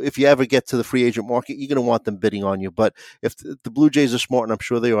 so if you ever get to the free agent market, you're going to want them bidding on you. But if the Blue Jays are smart, and I'm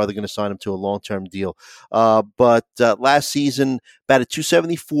sure they are, they're going to sign him to a long-term deal. But last season, batted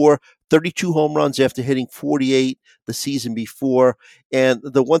 .274, 32 home runs after hitting 48 the season before. And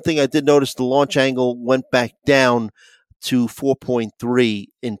the one thing I did notice, the launch angle went back down to 4.3.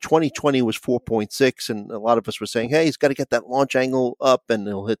 In 2020 was 4.6, and a lot of us were saying, hey, he's got to get that launch angle up and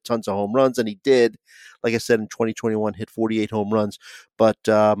he'll hit tons of home runs, and he did. Like I said, in 2021 hit 48 home runs, but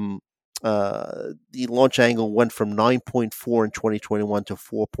the launch angle went from 9.4 in 2021 to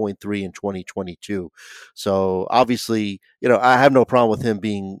 4.3 in 2022. So obviously, I have no problem with him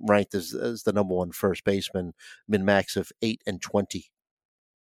being ranked as the number one first baseman, min-max of 8 and 20.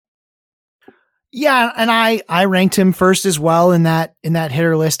 Yeah, and I ranked him first as well in that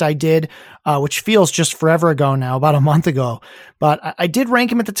hitter list I did, which feels just forever ago now, about a month ago. But I did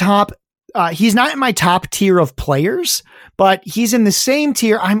rank him at the top. He's not in my top tier of players, but he's in the same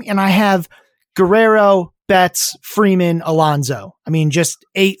tier. I have Guerrero, Betts, Freeman, Alonso. I mean, just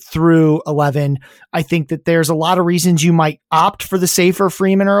 8 through 11. I think that there's a lot of reasons you might opt for the safer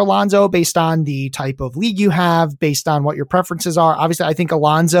Freeman or Alonso based on the type of league you have, based on what your preferences are. Obviously, I think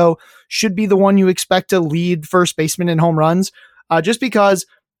Alonso should be the one you expect to lead first baseman in home runs, just because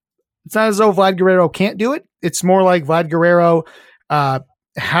it's not as though Vlad Guerrero can't do it. It's more like Vlad Guerrero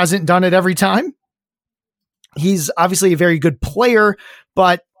hasn't done it every time. He's obviously a very good player,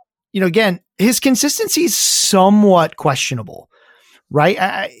 but again, his consistency is somewhat questionable, right?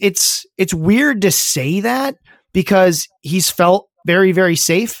 It's weird to say that because he's felt very, very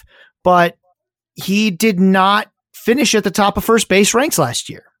safe, but he did not finish at the top of first base ranks last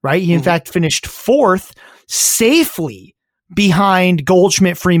year, right? He in fact finished 4th safely behind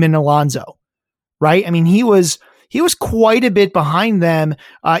Goldschmidt, Freeman, Alonso, right? I mean, he was quite a bit behind them,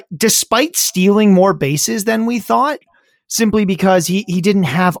 despite stealing more bases than we thought, simply because he didn't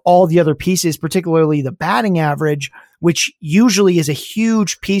have all the other pieces, particularly the batting average, which usually is a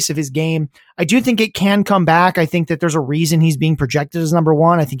huge piece of his game. I do think it can come back. I think that there's a reason he's being projected as number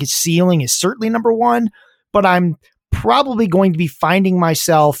one. I think his ceiling is certainly number one, but I'm probably going to be finding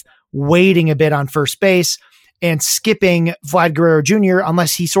myself waiting a bit on first base and skipping Vlad Guerrero Jr.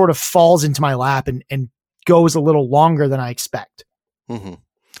 unless he sort of falls into my lap and goes a little longer than I expect. Mm-hmm.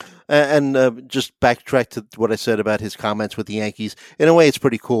 And just backtrack to what I said about his comments with the Yankees. In a way, it's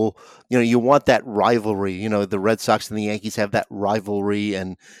pretty cool. You want that rivalry. The Red Sox and the Yankees have that rivalry,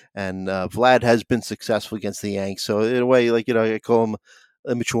 and Vlad has been successful against the Yanks. So in a way, I call him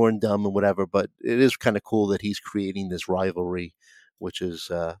immature and dumb and whatever, but it is kind of cool that he's creating this rivalry, which is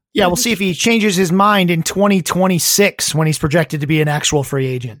we'll see if he changes his mind in 2026 when he's projected to be an actual free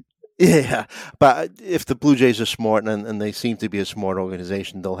agent. Yeah, but if the Blue Jays are smart, and they seem to be a smart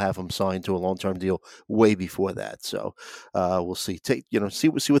organization, they'll have him signed to a long-term deal way before that. So we'll see.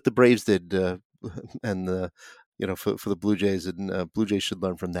 See what the Braves did, and for the Blue Jays, and Blue Jays should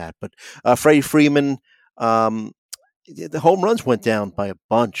learn from that. But Freddie Freeman, the home runs went down by a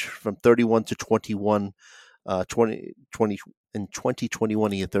bunch from 31 to 21. 20 in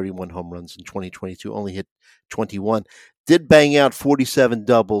 2021 he hit 31 home runs. In 2022 only hit 21. Did bang out 47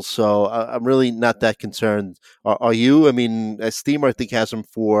 doubles, so I'm really not that concerned. Are you? I mean, Steamer I think has him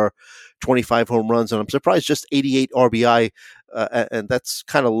for 25 home runs, and I'm surprised just 88 RBI, and that's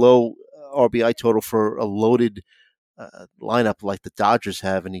kind of low RBI total for a loaded lineup like the Dodgers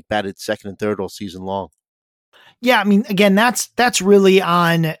have, and he batted second and third all season long. Yeah, I mean, again, that's really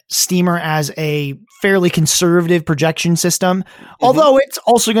on Steamer as a fairly conservative projection system. Although it's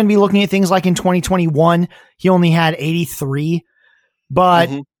also going to be looking at things like in 2021, he only had 83. But,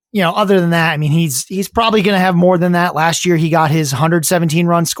 other than that, I mean, he's probably going to have more than that. Last year, he got his 117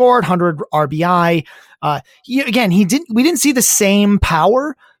 runs scored, 100 RBI. We didn't see the same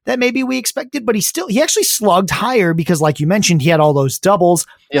power that maybe we expected, but he actually slugged higher because, like you mentioned, he had all those doubles.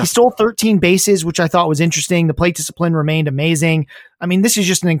 Yeah. He stole 13 bases, which I thought was interesting. The plate discipline remained amazing. I mean, this is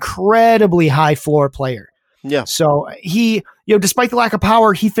just an incredibly high floor player. Yeah. So he, despite the lack of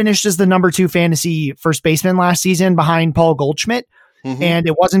power, he finished as the number 2 fantasy first baseman last season behind Paul Goldschmidt. And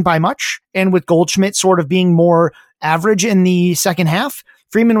it wasn't by much. And with Goldschmidt sort of being more average in the second half,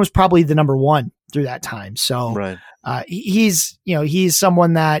 Freeman was probably the number 1 through that time. So right. He's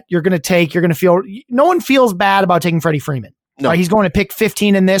someone that you're going to take. You're going to feel no one feels bad about taking Freddie Freeman. No. Right? He's going to pick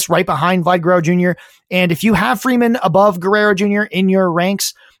 15 in this, right behind Vlad Guerrero Jr. And if you have Freeman above Guerrero Jr. in your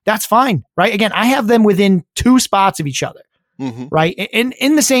ranks, that's fine, right? Again, I have them within 2 spots of each other, right?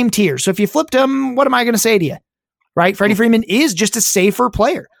 In the same tier. So if you flipped them, what am I going to say to you, right? Freddie Freeman is just a safer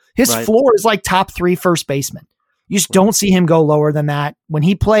player. His floor is like top 3 first baseman. You just don't see him go lower than that. When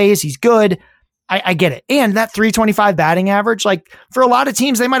he plays, he's good. I get it. And that 325 batting average, like for a lot of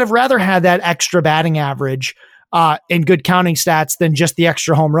teams, they might have rather had that extra batting average and good counting stats than just the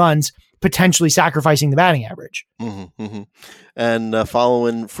extra home runs, potentially sacrificing the batting average. Mm-hmm, mm-hmm. And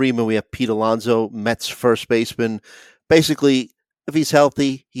following Freeman, we have Pete Alonso, Mets first baseman. Basically, if he's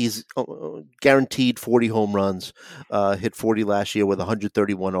healthy, he's guaranteed 40 home runs. Hit 40 last year with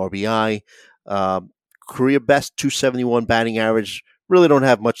 131 RBI. Career best 271 batting average. Really don't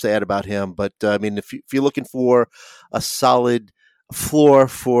have much to add about him. But, I mean, if you're looking for a solid floor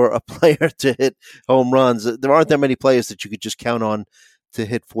for a player to hit home runs, there aren't that many players that you could just count on to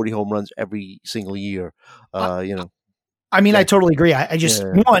hit 40 home runs every single year. I mean, I totally agree. I just,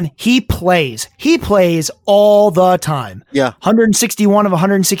 one, he plays all the time. Yeah. 161 of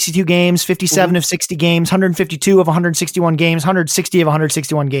 162 games, 57 of 60 games, 152 of 161 games, 160 of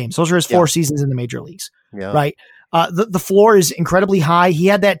 161 games. Those are his 4 seasons in the major leagues. Yeah. Right. The floor is incredibly high. He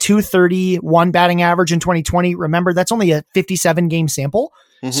had that 231 batting average in 2020. Remember, that's only a 57 game sample.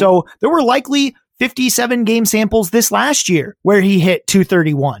 Mm-hmm. So there were likely 57 game samples this last year where he hit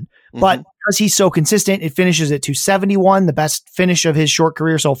 231, but because he's so consistent, it finishes at 271, the best finish of his short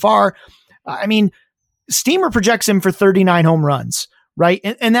career so far. I mean, Steamer projects him for 39 home runs, right?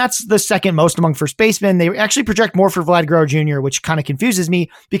 And that's the second most among first basemen. They actually project more for Vlad Guerrero Jr., which kind of confuses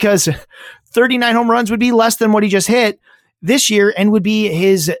me because 39 home runs would be less than what he just hit this year and would be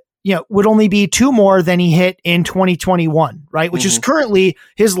his, would only be 2 more than he hit in 2021, right? Which is currently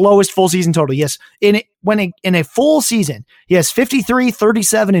his lowest full season total. Yes. In a full season, he has 53,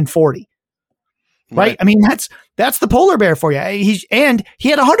 37, and 40. Right. I mean, that's the polar bear for you. He had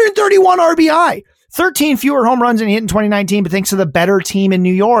 131 RBI, 13 fewer home runs than he hit in 2019, but thanks to the better team in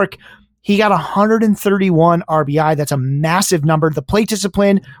New York, he got 131 RBI. That's a massive number. The plate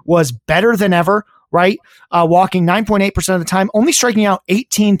discipline was better than ever, right? Walking 9.8% of the time, only striking out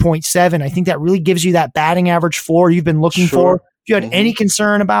 18.7. I think that really gives you that batting average floor you've been looking for. If you had any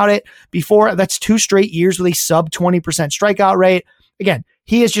concern about it before, that's 2 straight years with a sub 20% strikeout rate. Again,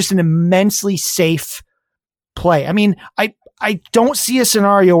 he is just an immensely safe play. I mean, I don't see a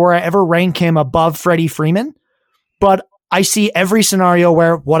scenario where I ever rank him above Freddie Freeman, but I see every scenario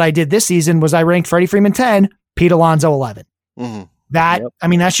where what I did this season was I ranked Freddie Freeman 10, Pete Alonso 11. I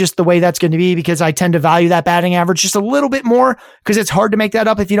mean, that's just the way that's going to be because I tend to value that batting average just a little bit more because it's hard to make that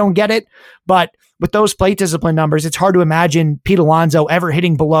up if you don't get it. But with those plate discipline numbers, it's hard to imagine Pete Alonso ever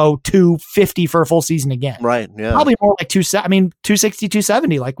hitting below 250 for a full season again. Right. Yeah. Probably more like 260,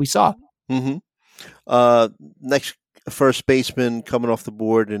 270 like we saw. Next first baseman coming off the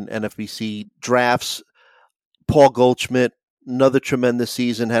board in NFBC drafts, Paul Goldschmidt. Another tremendous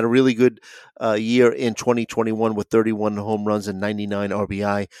season, had a really good year in 2021 with 31 home runs and 99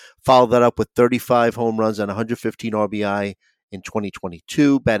 RBI. Followed that up with 35 home runs and 115 RBI in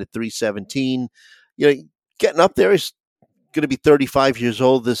 2022, batted .317. Getting up there. He's going to be 35 years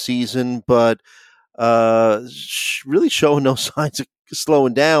old this season, but really showing no signs of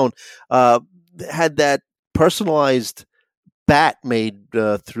slowing down. Had that personalized bat made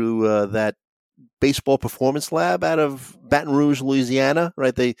through that baseball performance lab out of Baton Rouge, Louisiana,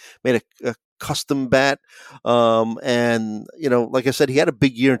 right? They made a custom bat. And, like I said, he had a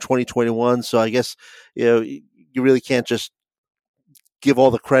big year in 2021. So I guess, you really can't just give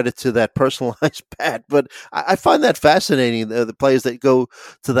all the credit to that personalized bat. But I find that fascinating, the players that go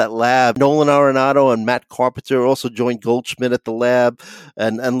to that lab. Nolan Arenado and Matt Carpenter also joined Goldschmidt at the lab.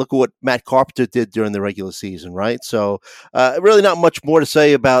 And look at what Matt Carpenter did during the regular season, right? So really not much more to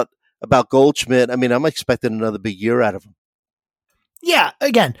say about Goldschmidt. I mean, I'm expecting another big year out of him. Yeah,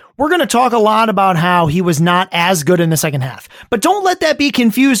 again, we're going to talk a lot about how he was not as good in the second half, but don't let that be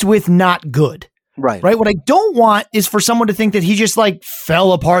confused with not good. Right. What I don't want is for someone to think that he just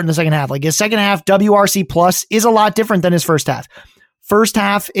fell apart in the second half. Like his second half WRC plus is a lot different than his first half. First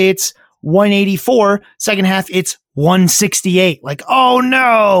half, it's 184. Second half, it's 168. Oh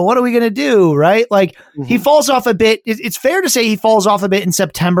no, what are we going to do? Right? He falls off a bit. It's fair to say he falls off a bit in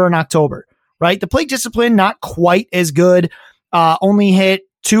September and October, right? The plate discipline, not quite as good. Only hit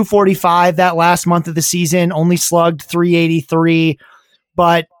 245 that last month of the season, only slugged 383.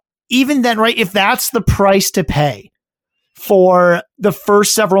 But even then, right, if that's the price to pay for the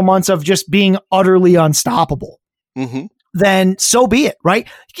first several months of just being utterly unstoppable, then so be it, right?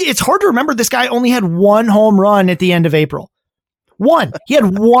 It's hard to remember this guy only had 1 home run at the end of April. He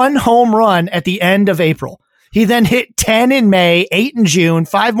had 1 home run at the end of April. He then hit 10 in May, 8 in June,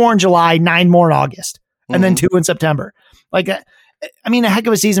 5 more in July, 9 more in August, and then 2 in September. A heck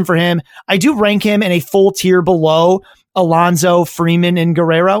of a season for him. I do rank him in a full tier below Alonso, Freeman, and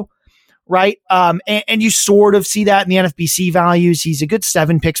Guerrero, right? And you sort of see that in the NFBC values. He's a good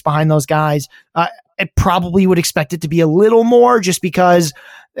 7 picks behind those guys. I probably would expect it to be a little more just because,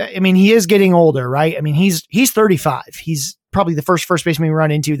 I mean, he is getting older, right? I mean, he's 35. He's probably the first baseman we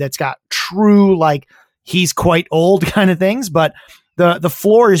run into that's got true, like, he's quite old kind of things, but the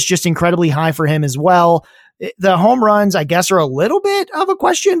floor is just incredibly high for him as well. The home runs, I guess, are a little bit of a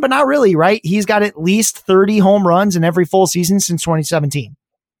question, but not really, right? He's got at least 30 home runs in every full season since 2017.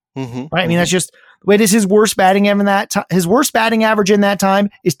 Right? I mean, that's just the way it is. His worst batting average in that time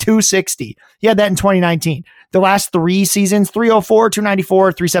is 260. He had that in 2019. The last 3 seasons, 304,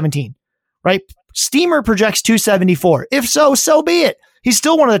 294, 317. Right? Steamer projects 274. If so, so be it. He's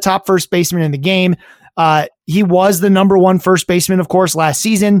still one of the top first basemen in the game. He was the number 1 first baseman, of course, last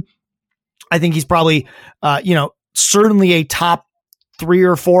season. I think he's probably, certainly a top 3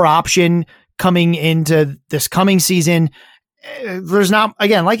 or 4 option coming into this coming season. There's not,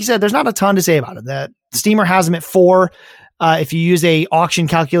 again, like you said, there's not a ton to say about it. The Steamer has him at 4. If you use a auction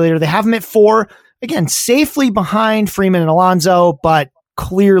calculator, they have him at 4. Again, safely behind Freeman and Alonso, but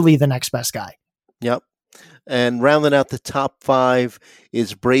clearly the next best guy. Yep. And rounding out the top 5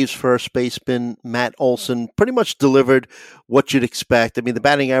 is Braves first baseman Matt Olson. Pretty much delivered what you'd expect. I mean, the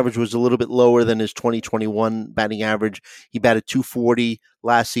batting average was a little bit lower than his 2021 batting average. He batted 240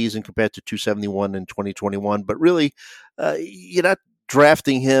 last season compared to 271 in 2021. But really, you're not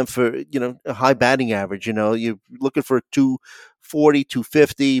drafting him for, a high batting average. You're looking for a 240,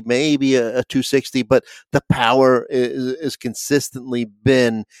 250, maybe a 260, but the power is consistently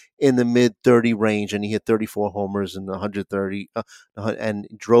been in the mid 30 range, and he hit 34 homers and 130 and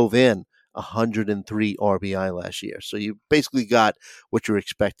drove in 103 RBI last year. So you basically got what you're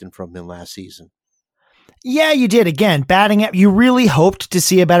expecting from him last season. Yeah, you did. Again, you really hoped to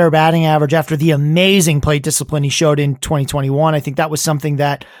see a better batting average after the amazing plate discipline he showed in 2021. I think that was something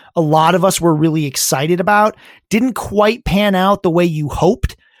that a lot of us were really excited about. Didn't quite pan out the way you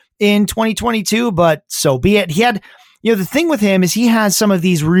hoped in 2022, but so be it. He had, the thing with him is he has some of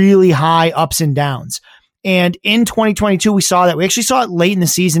these really high ups and downs. And in 2022, we saw that. We actually saw it late in the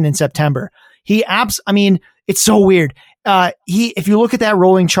season in September. It's so weird. If you look at that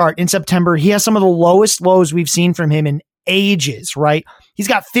rolling chart in September, he has some of the lowest lows we've seen from him in ages, right? He's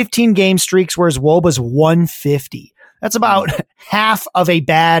got 15 game streaks, whereas WOBA's 150. That's about half of a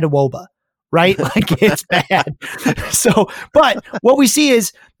bad WOBA, right? Like, it's bad. So, but what we see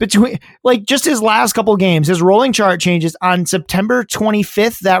is between, like, just his last couple games, his rolling chart changes. On September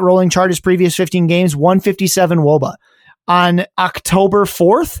 25th, that rolling chart, his previous 15 games, 157 WOBA. On October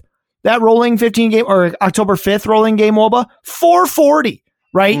 4th, that rolling 15 game, or October 5th rolling game WOBA, 440,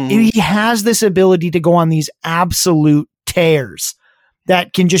 right? He has this ability to go on these absolute tears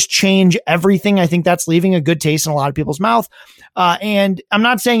that can just change everything. I think that's leaving a good taste in a lot of people's mouth. And I'm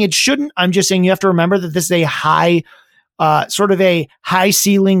not saying it shouldn't. I'm just saying you have to remember that this is a high, sort of a high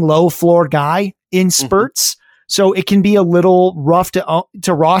ceiling, low floor guy in spurts. So it can be a little rough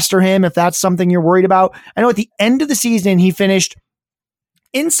to roster him if that's something you're worried about. I know at the end of the season, he finished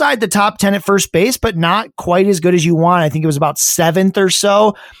inside the top 10 at first base, but not quite as good as you want. I think it was about 7th or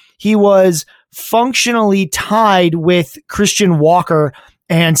so. He was functionally tied with Christian Walker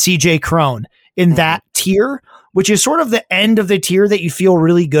and CJ Cron in that tier, which is sort of the end of the tier that you feel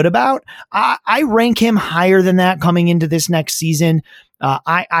really good about. I rank him higher than that coming into this next season.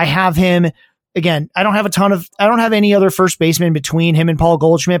 I have him, again, I don't have any other first baseman between him and Paul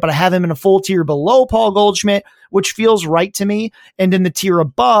Goldschmidt, but I have him in a full tier below Paul Goldschmidt, which feels right to me. And in the tier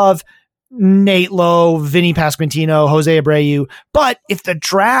above, Nate Lowe, Vinny Pasquantino, Jose Abreu. But if the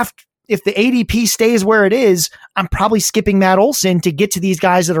ADP stays where it is, I'm probably skipping Matt Olson to get to these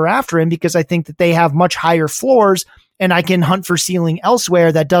guys that are after him, because I think that they have much higher floors and I can hunt for ceiling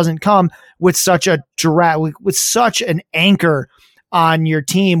elsewhere that doesn't come with such an anchor on your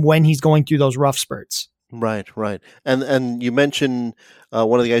team when he's going through those rough spurts. Right. And you mentioned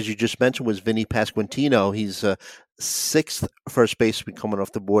one of the guys you just mentioned was Vinny Pasquantino. He's 6th first baseman coming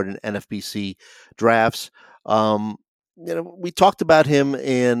off the board in NFBC drafts. We talked about him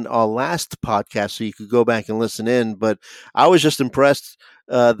in our last podcast, so you could go back and listen in. But I was just impressed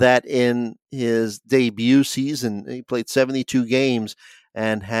that in his debut season, he played 72 games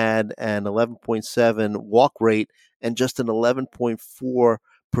and had an 11.7 walk rate and just an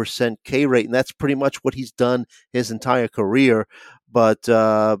 11.4% K rate. And that's pretty much what he's done his entire career. But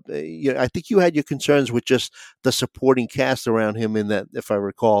I think you had your concerns with just the supporting cast around him in that, if I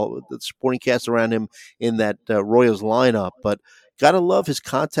recall, the supporting cast around him in that Royals lineup. But got to love his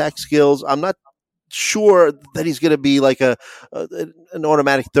contact skills. I'm not sure that he's going to be like an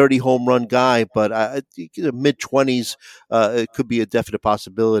automatic 30 home run guy, but mid-20s it could be a definite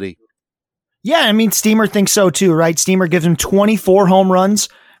possibility. Yeah, I mean, Steamer thinks so too, right? Steamer gives him 24 home runs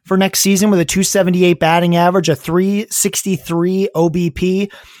for next season with a 278 batting average, a 363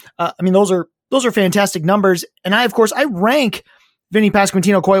 OBP. I mean, those are fantastic numbers. And I rank Vinny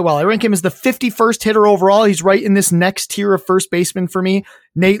Pasquantino quite well. I rank him as the 51st hitter overall. He's right in this next tier of first baseman for me.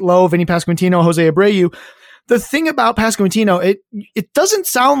 Nate Lowe, Vinny Pasquantino, Jose Abreu. The thing about Pasquantino, it doesn't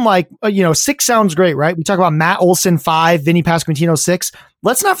sound like, 6 sounds great, right? We talk about Matt Olson 5, Vinny Pasquantino 6.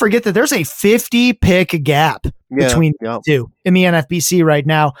 Let's not forget that there's a 50 pick gap between the two in the NFBC right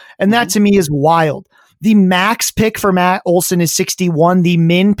now. And that to me is wild. The max pick for Matt Olson is 61. The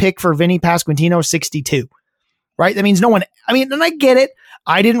min pick for Vinny Pasquantino is 62, right? That means and I get it.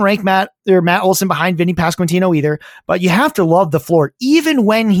 I didn't rank Matt Olson behind Vinny Pasquantino either, but you have to love the floor. Even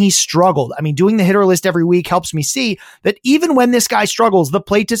when he struggled, I mean, doing the hitter list every week helps me see that even when this guy struggles, the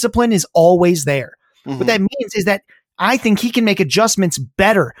plate discipline is always there. What that means is that I think he can make adjustments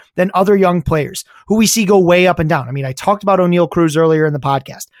better than other young players who we see go way up and down. I mean, I talked about O'Neal Cruz earlier in the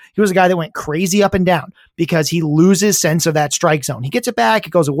podcast. He was a guy that went crazy up and down because he loses sense of that strike zone. He gets it back,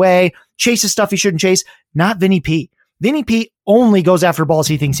 it goes away, chases stuff he shouldn't chase. Not Vinny P. Vinny P only goes after balls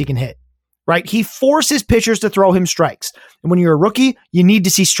he thinks he can hit, right? He forces pitchers to throw him strikes. And when you're a rookie, you need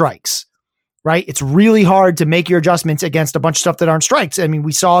to see strikes, right? It's really hard to make your adjustments against a bunch of stuff that aren't strikes. I mean,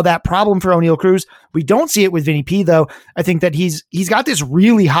 we saw that problem for O'Neal Cruz. We don't see it with Vinny P, though. I think that he's got this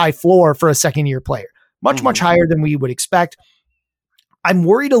really high floor for a second-year player, much higher than we would expect. I'm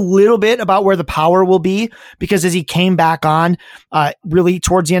worried a little bit about where the power will be because as he came back on really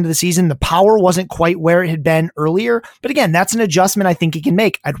towards the end of the season, the power wasn't quite where it had been earlier. But again, that's an adjustment I think he can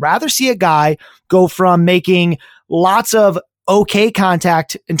make. I'd rather see a guy go from making lots of okay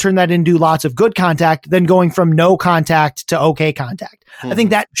contact and turn that into lots of good contact than going from no contact to okay contact. I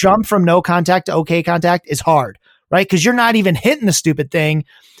think that jump from no contact to okay contact is hard, right? Because you're not even hitting the stupid thing.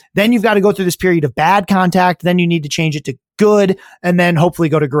 Then you've got to go through this period of bad contact. Then you need to change it to good and then hopefully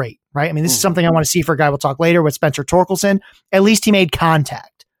go to great, right? I mean, this is something I want to see for a guy we'll talk later with Spencer Torkelson. At least he made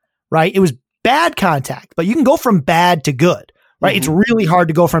contact, right? It was bad contact, but you can go from bad to good, right? It's really hard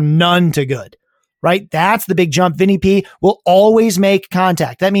to go from none to good, right? That's the big jump. Vinny P will always make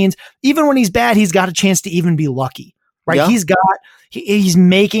contact. That means even when he's bad, he's got a chance to even be lucky, right? Yeah. He's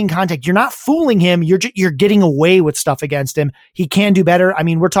making contact. You're not fooling him. You're getting away with stuff against him. He can do better. I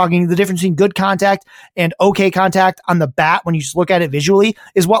mean, we're talking the difference between good contact and okay contact on the bat when you just look at it visually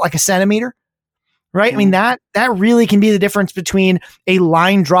is what, like a centimeter, right? I mean, that really can be the difference between a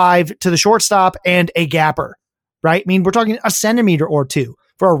line drive to the shortstop and a gapper, right? I mean, we're talking a centimeter or two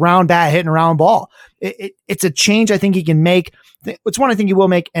for a round bat hitting a round ball. It's a change I think he can make. It's one I think he will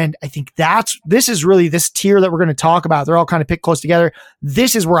make. And I think this is really this tier that we're going to talk about. They're all kind of picked close together.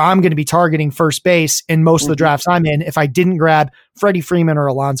 This is where I'm going to be targeting first base in most of the drafts I'm in if I didn't grab Freddie Freeman or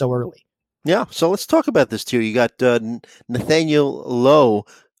Alonso early. Yeah. So let's talk about this tier. You got Nathaniel Lowe,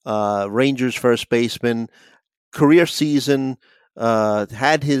 Rangers first baseman, career season,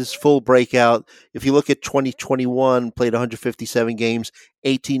 had his full breakout. If you look at 2021, played 157 games,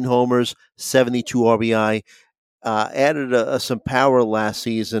 18 homers, 72 RBI. Added some power last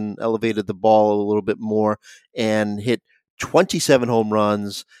season, elevated the ball a little bit more, and hit 27 home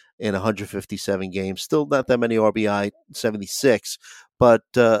runs in 157 games. Still not that many RBI, 76, but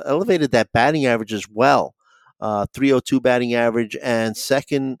elevated that batting average as well. 302 batting average, and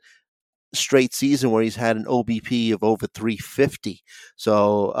second straight season where he's had an OBP of over 350.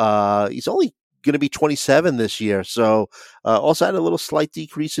 So he's only going to be 27 this year. So also had a little slight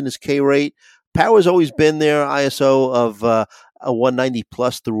decrease in his K rate. Power's always been there, ISO of a 190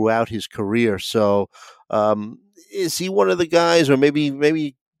 plus throughout his career. So is he one of the guys, or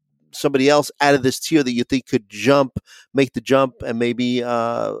maybe somebody else out of this tier that you think could make the jump and maybe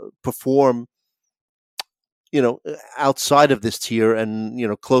perform, outside of this tier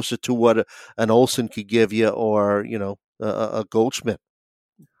and, closer to what an Olson could give you or, a Goldschmidt?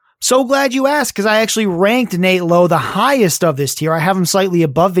 So glad you asked, because I actually ranked Nate Lowe the highest of this tier. I have him slightly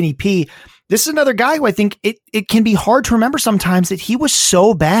above Vinny P. This is another guy who I think it can be hard to remember sometimes that he was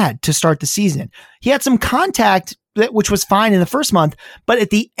so bad to start the season. He had some contact, which was fine in the first month, but at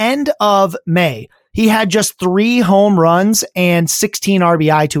the end of May, he had just 3 home runs and 16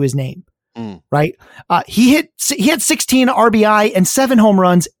 RBI to his name, right? He had 16 RBI and 7 home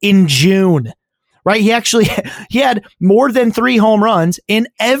runs in June, right? He had more than 3 home runs in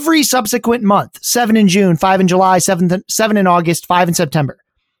every subsequent month, 7 in June, 5 in July, 7 in August, 5 in September.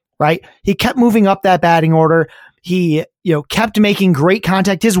 Right? He kept moving up that batting order. He, kept making great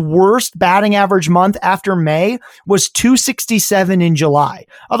contact. His worst batting average month after May was 267 in July.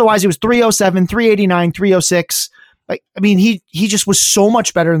 Otherwise, it was 307, 389, 306. He just was so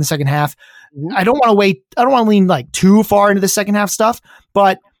much better in the second half. I don't want to lean like too far into the second half stuff,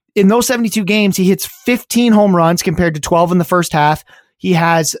 but in those 72 games, he hits 15 home runs compared to 12 in the first half. He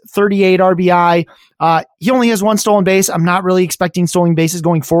has 38 RBI. He only has one stolen base. I'm not really expecting stolen bases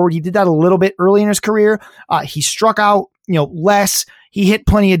going forward. He did that a little bit early in his career. He struck out, less. He hit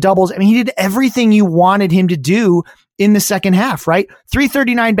plenty of doubles. I mean, he did everything you wanted him to do in the second half, right?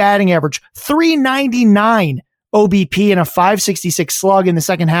 339 batting average, 399 OBP and a 566 slug in the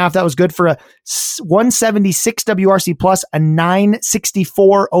second half. That was good for a 176 WRC plus, a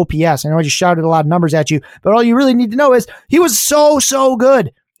 964 OPS. I know I just shouted a lot of numbers at you, but all you really need to know is he was so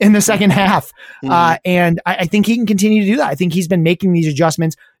good in the second half. And I think he can continue to do that. I think he's been making these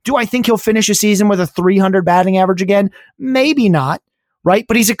adjustments. Do I think he'll finish a season with a 300 batting average again? Maybe not, right?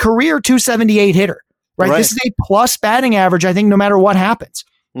 But he's a career 278 hitter, right? This is a plus batting average, I think, no matter what happens.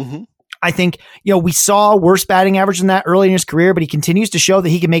 I think, we saw worse batting average than that early in his career, but he continues to show that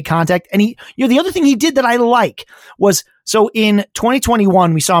he can make contact. And he, the other thing he did that I like was, so in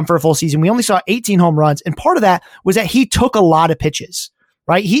 2021, we saw him for a full season. We only saw 18 home runs. And part of that was that he took a lot of pitches,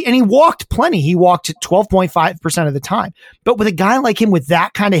 right? He walked plenty. He walked 12.5% of the time. But with a guy like him with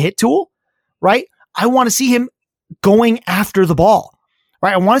that kind of hit tool, right? I want to see him going after the ball.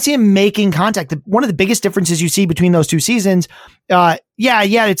 Right. I want to see him making contact. One of the biggest differences you see between those two seasons,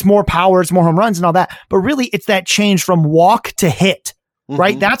 it's more power, it's more home runs and all that. But really, it's that change from walk to hit,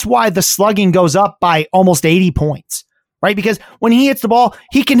 right? That's why the slugging goes up by almost 80 points, right? Because when he hits the ball,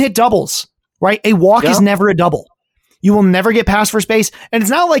 he can hit doubles, right? A walk is never a double. You will never get past first base. And it's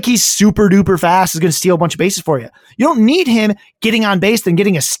not like he's super duper fast, is going to steal a bunch of bases for you. You don't need him getting on base and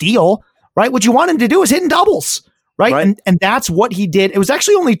getting a steal, right? What you want him to do is hitting doubles. Right. And that's what he did. It was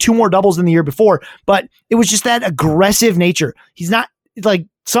actually only 2 more doubles than the year before, but it was just that aggressive nature. He's not like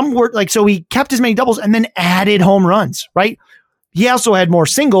so he kept as many doubles and then added home runs, right? He also had more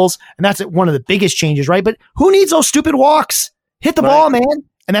singles, and that's one of the biggest changes, right? But who needs those stupid walks? Hit the ball, man.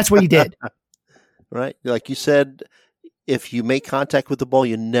 And that's what he did. Right. Like you said, if you make contact with the ball,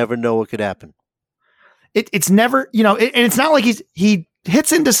 you never know what could happen. It's never, and it's not like he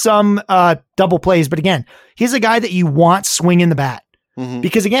hits into some double plays, but again, he's a guy that you want swinging the bat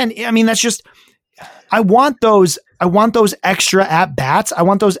because again, I mean, that's just, I want those extra at bats. I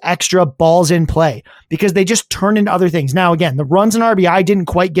want those extra balls in play because they just turn into other things. Now, again, the runs and RBI didn't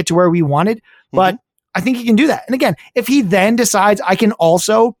quite get to where we wanted, but I think he can do that. And again, if he then decides I can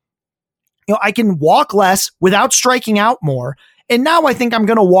also, I can walk less without striking out more. And now I think I'm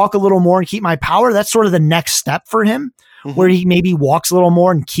going to walk a little more and keep my power. That's sort of the next step for him. Where he maybe walks a little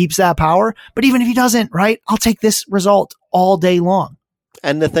more and keeps that power. But even if he doesn't, right, I'll take this result all day long.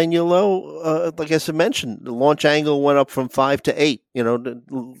 And Nathaniel Lowe, like I mentioned, the launch angle went up from 5 to 8.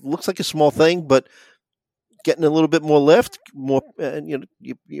 Looks like a small thing, but getting a little bit more lift, more,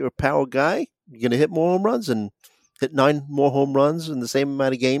 you're a power guy. You're going to hit more home runs and hit 9 more home runs in the same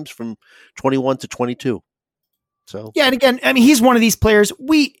amount of games from 21 to 22. So yeah, and again, I mean, he's one of these players.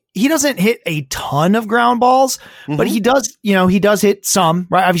 He doesn't hit a ton of ground balls, but he does, he does hit some,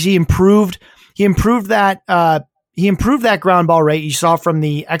 right? Obviously he improved that ground ball rate you saw from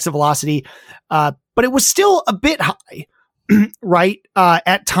the exit velocity. But it was still a bit high, right?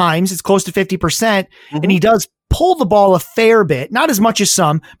 At times it's close to 50%, and he does pull the ball a fair bit, not as much as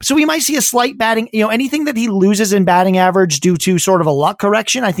some. So we might see a slight batting, anything that he loses in batting average due to sort of a luck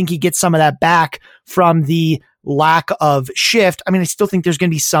correction. I think he gets some of that back from the lack of shift. I mean, I still think there's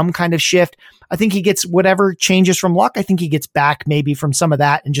going to be some kind of shift. I think he gets whatever changes from luck. I think he gets back maybe from some of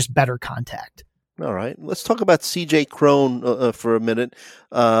that and just better contact. All right. Let's talk about CJ Cron for a minute.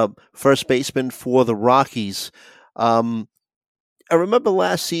 First baseman for the Rockies. I remember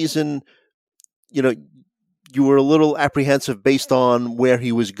last season, you were a little apprehensive based on where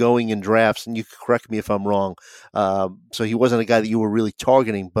he was going in drafts, and you can correct me if I'm wrong. So he wasn't a guy that you were really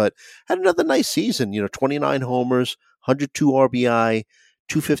targeting, but had another nice season, 29 homers, 102 RBI,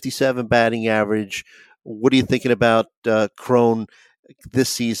 257 batting average. What are you thinking about Cron this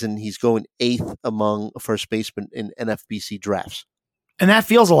season? He's going 8th among first basemen in NFBC drafts. And that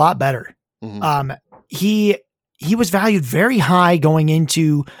feels a lot better. He was valued very high going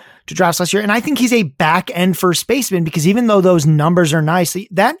into drafts last year. And I think he's a back end first baseman because even though those numbers are nice,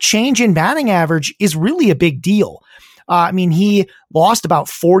 that change in batting average is really a big deal. I mean, he lost about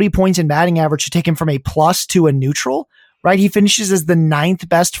 40 points in batting average to take him from a plus to a neutral, right? He finishes as the 9th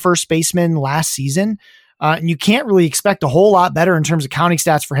best first baseman last season. And you can't really expect a whole lot better in terms of counting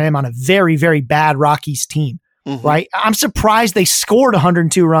stats for him on a very, very bad Rockies team, right? I'm surprised they scored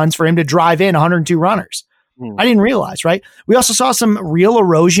 102 runs for him to drive in 102 runners, I didn't realize, right? We also saw some real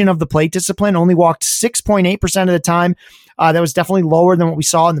erosion of the plate discipline, only walked 6.8% of the time. That was definitely lower than what we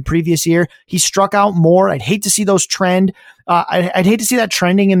saw in the previous year. He struck out more. I'd hate to see those trend. I'd hate to see that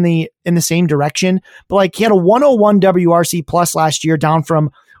trending in the same direction, but like he had a 101 WRC plus last year, down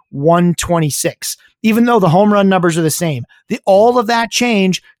from 126, even though the home run numbers are the same. All of that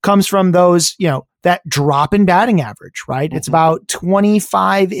change comes from those, that drop in batting average, right? It's about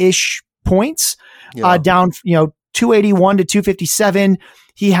 25-ish points, down, 281 to 257.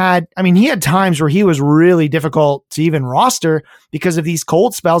 He had times where he was really difficult to even roster because of these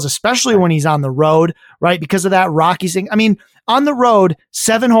cold spells, especially when he's on the road, right? Because of that Rockies thing. I mean, on the road,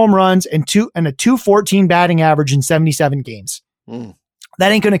 7 home runs and a 214 batting average in 77 games.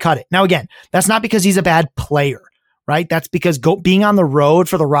 That ain't going to cut it. Now, again, that's not because he's a bad player, right? That's because being on the road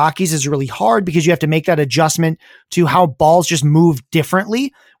for the Rockies is really hard because you have to make that adjustment to how balls just move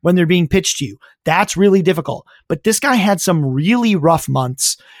differently when they're being pitched to you. That's really difficult. But this guy had some really rough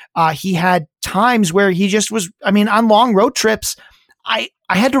months. He had times where he just was, on long road trips, I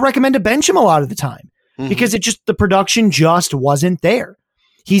had to recommend to bench him a lot of the time because the production just wasn't there.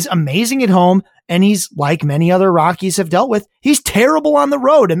 He's amazing at home, and he's, like many other Rockies have dealt with, he's terrible on the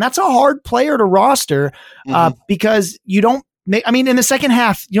road. And that's a hard player to roster because you don't make, in the second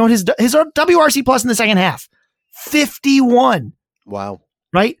half, his WRC plus in the second half, 51. Wow.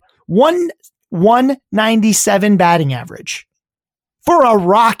 Right? 197 batting average for a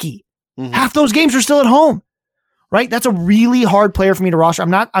Rocky. Half those games are still at home, right? That's a really hard player for me to roster.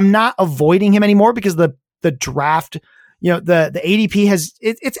 I'm not avoiding him anymore because the draft, the ADP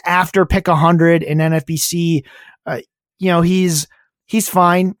it's after pick 100 in NFBC. He's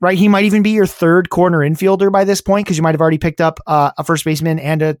fine, right? He might even be your third corner infielder by this point because you might have already picked up a first baseman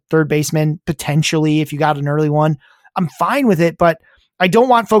and a third baseman potentially if you got an early one. I'm fine with it, but I don't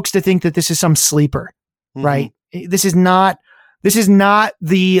want folks to think that this is some sleeper, right? This is not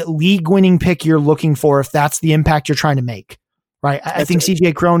the league winning pick you're looking for if that's the impact you're trying to make, right? I think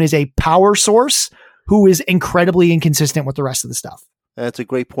CJ Cron is a power source who is incredibly inconsistent with the rest of the stuff. That's a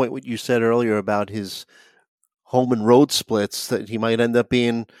great point, what you said earlier about his home and road splits, that he might end up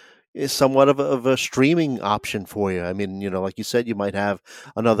being somewhat of a streaming option for you. Like you said, you might have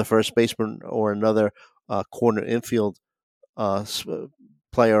another first baseman or another corner infield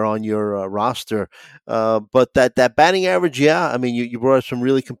player on your roster. But that batting average, you brought up some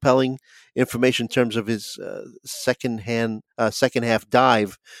really compelling information in terms of his second half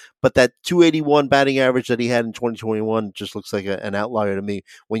dive. But that 281 batting average that he had in 2021 just looks like an outlier to me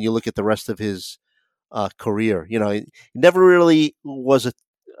when you look at the rest of his career. He never really was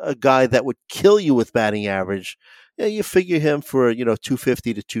a guy that would kill you with batting average. You figure him for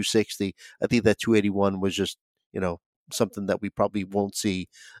 250 to 260. I think that 281 was just something that we probably won't see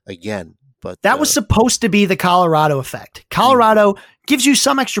again. But that was supposed to be the Colorado effect. Colorado gives you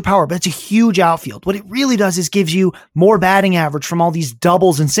some extra power, but it's a huge outfield. What it really does is gives you more batting average from all these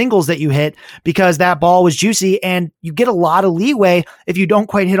doubles and singles that you hit because that ball was juicy, and you get a lot of leeway if you don't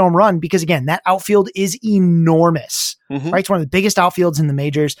quite hit home run because, again, that outfield is enormous, right? It's one of the biggest outfields in the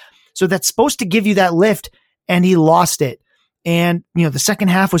majors. So that's supposed to give you that lift, and he lost it. And, the second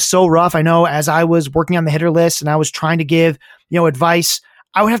half was so rough. I know as I was working on the hitter list and I was trying to give, advice,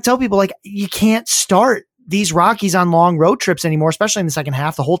 I would have to tell people you can't start these Rockies on long road trips anymore, especially in the second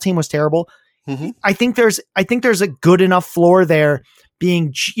half. The whole team was terrible. I think there's a good enough floor there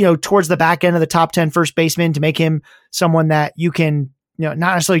being, towards the back end of the top 10 first baseman to make him someone that you can, not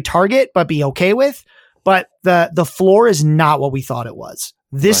necessarily target, but be okay with. But the floor is not what we thought it was.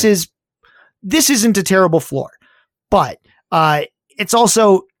 This isn't a terrible floor, but it's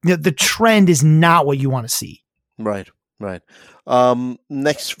also the trend is not what you want to see. Right.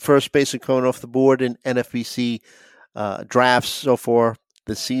 Next first baseman coming off the board in NFBC drafts so far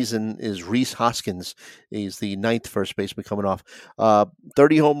this season is Rhys Hoskins. He's the 9th first baseman coming off.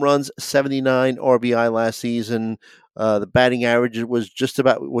 30 home runs, 79 RBI last season. The batting average was just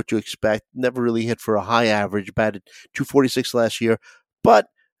about what you expect. Never really hit for a high average. Batted 246 last year, but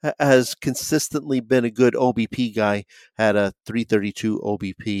has consistently been a good OBP guy. Had a 332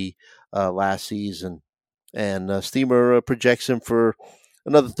 OBP last season. And Steamer projects him for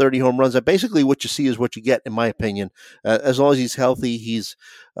another 30 home runs. Basically, what you see is what you get, in my opinion. As long as he's healthy, he's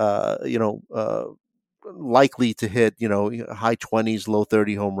likely to hit high 20s, low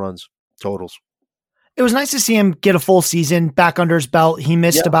 30 home runs totals. It was nice to see him get a full season back under his belt. He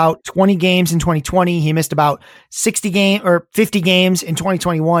missed about 20 games in 2020. He missed about 50 games in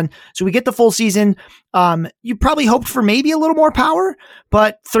 2021. So we get the full season. You probably hoped for maybe a little more power,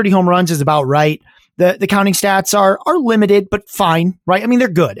 but 30 home runs is about right. The counting stats are limited, but fine, right? I mean, they're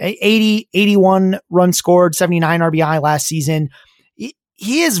good. 80, 81 runs scored, 79 RBI last season.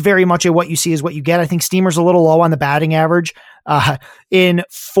 He is very much a what you see is what you get. I think Steamer's a little low on the batting average. In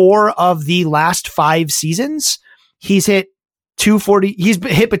 4 of the last 5 seasons, he's hit 240. He's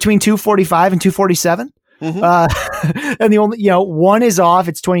hit between 245 and 247. Mm-hmm. And the only, one is off.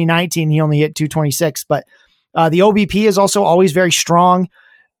 It's 2019. He only hit 226, but the OBP is also always very strong.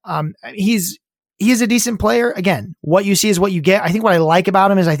 He is a decent player. Again, what you see is what you get. I think what I like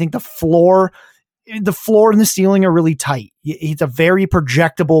about him is I think the floor and the ceiling are really tight. He's a very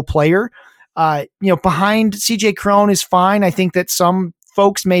projectable player. Behind CJ Cron is fine. I think that some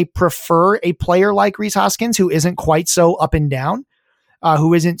folks may prefer a player like Rhys Hoskins, who isn't quite so up and down,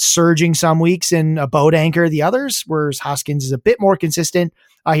 who isn't surging some weeks and a boat anchor the others, whereas Hoskins is a bit more consistent.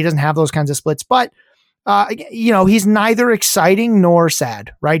 He doesn't have those kinds of splits, but he's neither exciting nor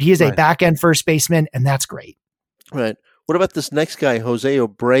sad, right? He is a back end first baseman, and that's great. Right. What about this next guy, Jose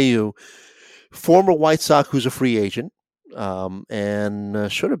Abreu, former White Sox, who's a free agent,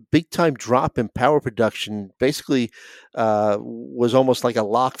 and showed a big time drop in power production. Basically, was almost like a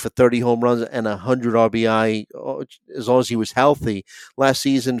lock for 30 home runs and 100 RBI as long as he was healthy. Last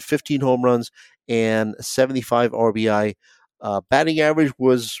season, 15 home runs and 75 RBI. Batting average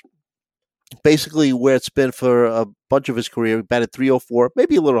was basically where it's been for a bunch of his career. He batted .304,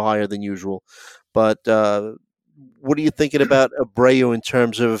 maybe a little higher than usual. But what are you thinking about Abreu in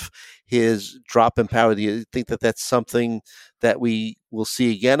terms of his drop in power? Do you think that that's something that we will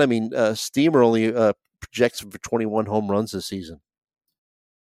see again? I mean, Steamer only projects for 21 home runs this season.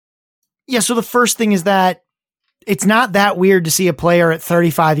 Yeah, so the first thing is that it's not that weird to see a player at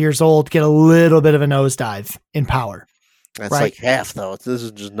 35 years old get a little bit of a nosedive in power. That's right? Like half, though. This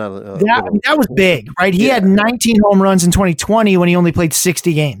is just not. That was big, right? He had 19 home runs in 2020 when he only played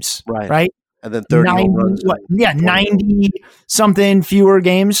 60 games, right? And then 30 home runs. 90 something fewer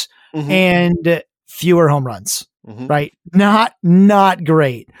games and fewer home runs, right? Not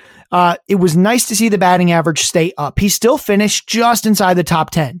great. It was nice to see the batting average stay up. He still finished just inside the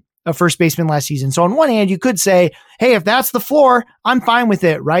top 10 of first baseman last season. So on one hand, you could say, hey, if that's the floor, I'm fine with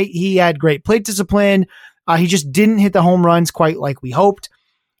it, right? He had great plate discipline. He just didn't hit the home runs quite like we hoped.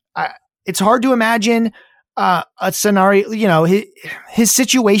 It's hard to imagine a scenario, his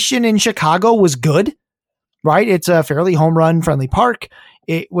situation in Chicago was good, right? It's a fairly home run friendly park.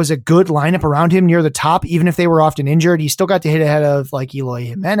 It was a good lineup around him near the top, even if they were often injured. He still got to hit ahead of like Eloy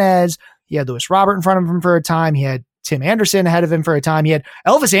Jimenez. He had Luis Robert in front of him for a time. He had Tim Anderson ahead of him for a time. He had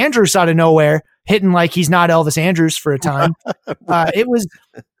Elvis Andrus out of nowhere hitting like he's not Elvis Andrus for a time. It was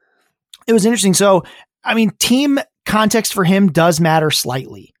interesting. So, I mean, team context for him does matter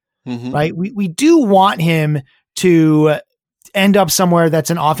slightly, right? We do want him to end up somewhere that's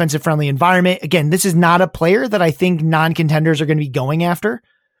an offensive friendly environment. Again, this is not a player that I think non-contenders are going to be going after,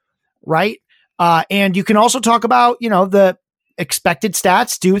 right? And you can also talk about, the expected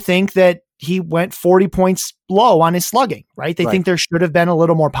stats do think that he went 40 points low on his slugging, right? They think there should have been a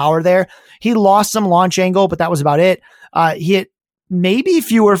little more power there. He lost some launch angle, but that was about it. He hit maybe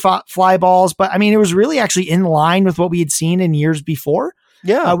fewer fly balls, but I mean, it was really actually in line with what we had seen in years before.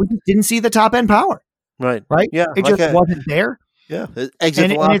 Yeah. We just didn't see the top end power. Right. Yeah. It just wasn't there. Yeah.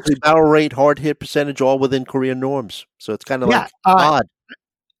 Exit velocity, barrel rate, hard hit percentage, all within career norms. So it's kind of like odd.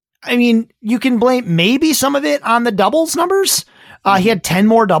 I mean, you can blame maybe some of it on the doubles numbers. He had 10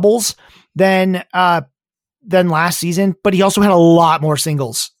 more doubles than last season, but he also had a lot more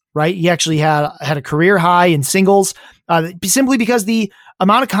singles, right? He actually had a career high in singles, simply because the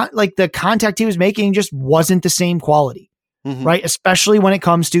amount of the contact he was making just wasn't the same quality, right? Especially when it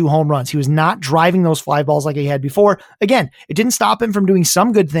comes to home runs. He was not driving those fly balls like he had before. Again, it didn't stop him from doing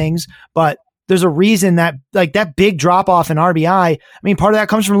some good things, but there's a reason that that big drop off in RBI. I mean, part of that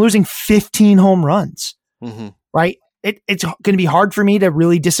comes from losing 15 home runs, right? It's going to be hard for me to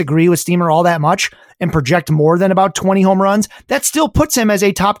really disagree with Steamer all that much and project more than about 20 home runs. That still puts him as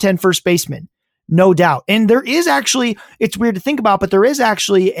a top 10 first baseman, no doubt. And there is actually, it's weird to think about, but there is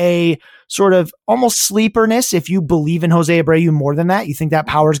actually a sort of almost sleeperness. If you believe in Jose Abreu more than that, you think that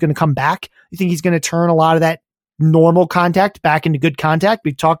power is going to come back. You think he's going to turn a lot of that normal contact back into good contact.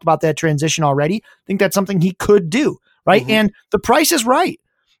 We've talked about that transition already. I think that's something he could do, right? And the price is right.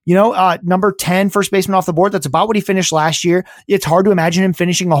 Number 10 first baseman off the board. That's about what he finished last year. It's hard to imagine him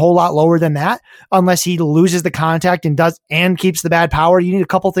finishing a whole lot lower than that unless he loses the contact and keeps the bad power. You need a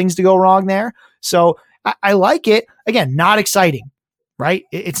couple things to go wrong there. So I like it. Again, not exciting, right?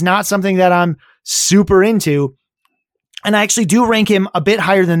 It's not something that I'm super into. And I actually do rank him a bit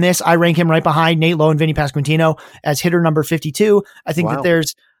higher than this. I rank him right behind Nate Lowe and Vinny Pasquantino as hitter number 52. I think that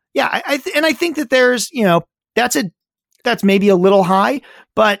there's Yeah, I think that there's, that's maybe a little high,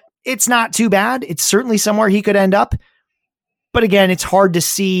 but it's not too bad. It's certainly somewhere he could end up. But again, it's hard to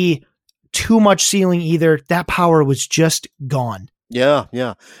see too much ceiling either. That power was just gone. Yeah.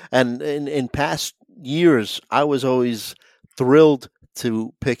 And in past years, I was always thrilled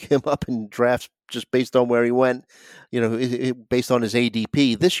to pick him up in drafts just based on where he went, based on his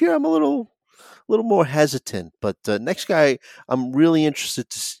ADP. This year, I'm a little more hesitant. But next guy, I'm really interested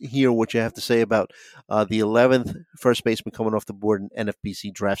to hear what you have to say about the 11th first baseman coming off the board in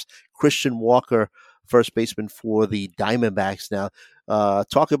NFBC drafts, Christian Walker, first baseman for the Diamondbacks. Now,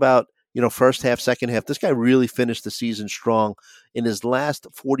 talk about first half, second half. This guy really finished the season strong. In his last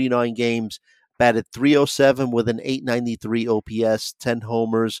 49 games, batted .307 with an .893 OPS, 10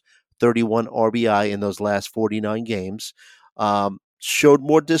 homers, 31 RBI in those last 49 games. Showed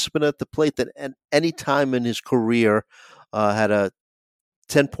more discipline at the plate than at any time in his career. Had a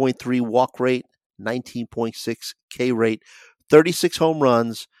 10.3 walk rate, 19.6 K rate, 36 home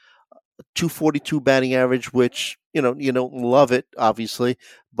runs, 242 batting average, which, you don't love it, obviously,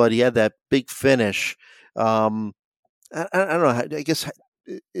 but he had that big finish. I don't know. I guess,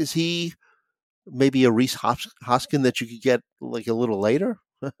 is he maybe a Rhys Hoskin that you could get like a little later?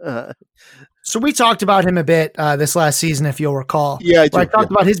 So we talked about him a bit this last season, if you'll recall. Yeah, I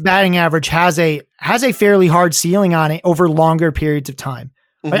talked about his batting average has a fairly hard ceiling on it over longer periods of time.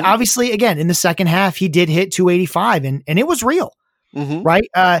 Mm-hmm. Right? Obviously, again, in the second half, he did hit 285 and it was real. Mm-hmm. Right?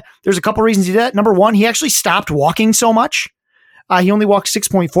 There's a couple reasons he did that. Number one, he actually stopped walking so much. He only walked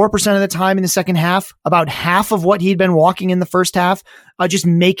 6.4% of the time in the second half, about half of what he'd been walking in the first half, just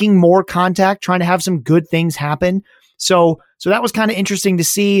making more contact, trying to have some good things happen. So that was kind of interesting to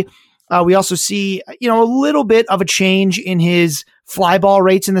see. We also see, a little bit of a change in his fly ball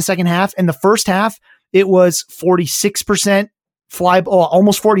rates in the second half. In the first half, it was 46%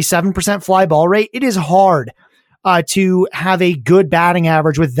 almost 47% fly ball rate. It is hard to have a good batting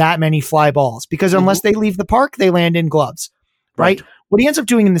average with that many fly balls because unless they leave the park, they land in gloves, right? What he ends up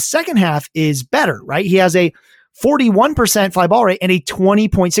doing in the second half is better, right? He has a 41% fly ball rate and a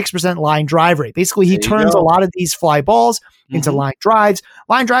 20.6% line drive rate. Basically, he turns a lot of these fly balls into line drives.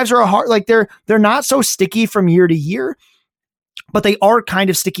 Line drives are they're not so sticky from year to year, but they are kind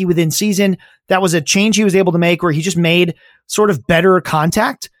of sticky within season. That was a change he was able to make where he just made sort of better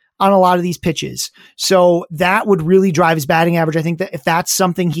contact on a lot of these pitches. So that would really drive his batting average. I think that if that's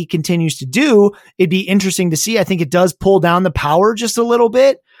something he continues to do, it'd be interesting to see. I think it does pull down the power just a little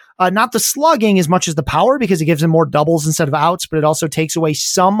bit. Not the slugging as much as the power because it gives him more doubles instead of outs, but it also takes away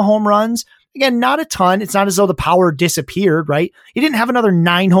some home runs. Again, not a ton. It's not as though the power disappeared, right? He didn't have another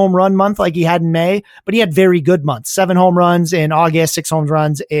 9 home run month like he had in May, but he had very good months. 7 home runs in August, 6 home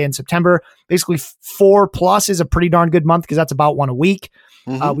runs in September. Basically 4+ is a pretty darn good month because that's about 1 a week.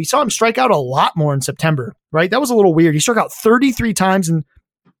 Mm-hmm. We saw him strike out a lot more in September, right? That was a little weird. He struck out 33 times in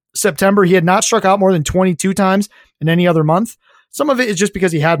September. He had not struck out more than 22 times in any other month. Some of it is just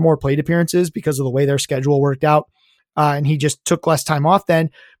because he had more plate appearances because of the way their schedule worked out. And he just took less time off then.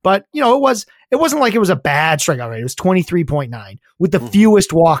 But, it wasn't like it was a bad strikeout rate. It was 23.9 with the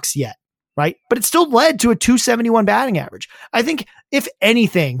fewest walks yet, right? But it still led to a 271 batting average. I think if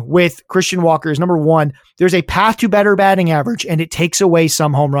anything with Christian Walker is number one, there's a path to better batting average and it takes away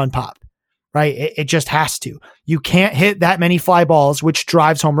some home run pop, right? It just has to. You can't hit that many fly balls, which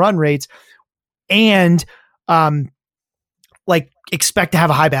drives home run rates and, expect to have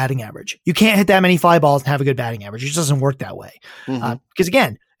a high batting average. You can't hit that many fly balls and have a good batting average. It just doesn't work that way. Because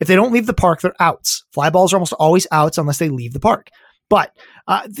again, if they don't leave the park, they're outs. Fly balls are almost always outs unless they leave the park. But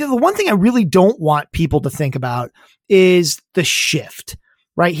the one thing I really don't want people to think about is the shift,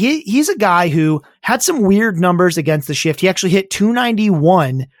 right? He's a guy who had some weird numbers against the shift. He actually hit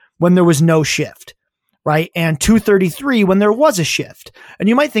 291 when there was no shift, right? And 233 when there was a shift. And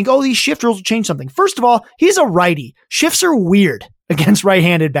you might think, oh, these shift rules will change something. First of all, he's a righty. Shifts are weird against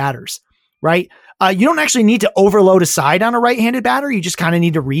right-handed batters, right? You don't actually need to overload a side on a right-handed batter. You just kind of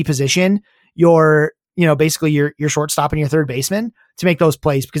need to reposition your, basically your shortstop and your third baseman to make those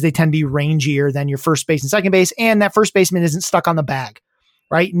plays because they tend to be rangier than your first base and second base. And that first baseman isn't stuck on the bag,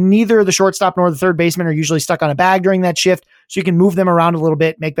 right? Neither the shortstop nor the third baseman are usually stuck on a bag during that shift. So you can move them around a little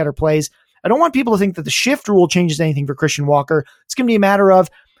bit, make better plays. I don't want people to think that the shift rule changes anything for Christian Walker. It's going to be a matter of,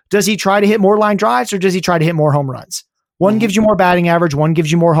 does he try to hit more line drives or does he try to hit more home runs? One gives you more batting average. One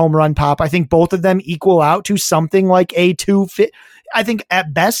gives you more home run pop. I think both of them equal out to something like a 250. I think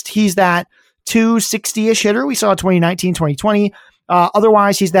at best he's that 260-ish hitter we saw 2019, 2020.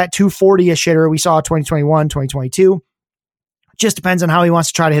 Otherwise, he's that 240-ish hitter we saw 2021, 2022. Just depends on how he wants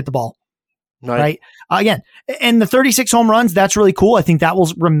to try to hit the ball. Right. Again, and the 36 home runs, that's really cool. I think that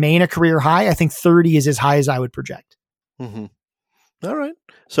will remain a career high. I think 30 is as high as I would project. Mm-hmm. All right.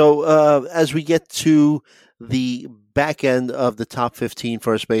 So as we get to the back end of the top 15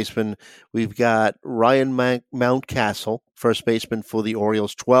 first baseman, we've got Ryan Mountcastle, first baseman for the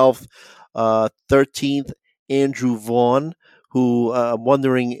Orioles, 12th. 13th, Andrew Vaughn, who I'm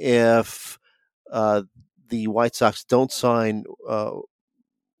wondering if the White Sox don't sign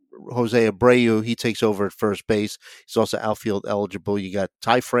Jose Abreu, he takes over at first base. He's also outfield eligible. You got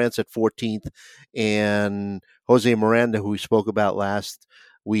Ty France at 14th and Jose Miranda, who we spoke about last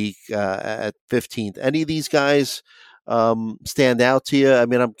week, at 15th. Any of these guys stand out to you? I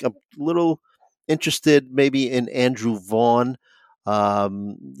mean, I'm a little interested maybe in Andrew Vaughn.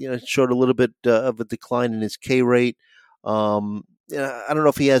 Showed a little bit of a decline in his K rate. I don't know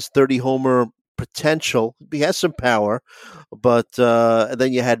if he has 30 homer potential. He has some power, but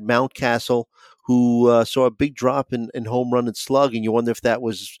then you had Mountcastle, who saw a big drop in home run and slug, and you wonder if that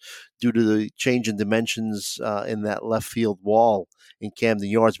was due to the change in dimensions in that left field wall in Camden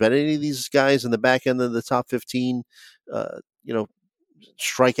Yards. But any of these guys in the back end of the top 15,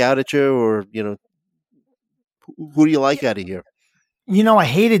 strike out at you, or who do you like out of here? I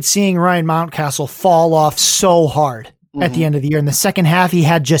hated seeing Ryan Mountcastle fall off so hard at the end of the year. In the second half, he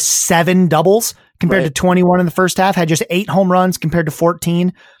had just 7 doubles compared to 21 in the first half, had just 8 home runs compared to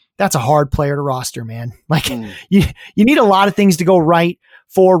 14. That's a hard player to roster, man. You need a lot of things to go right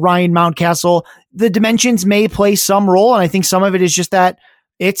for Ryan Mountcastle. The dimensions may play some role, and I think some of it is just that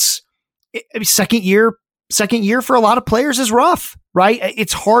second year for a lot of players is rough, right?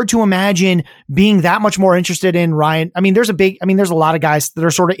 It's hard to imagine being that much more interested in Ryan. I mean, there's a lot of guys that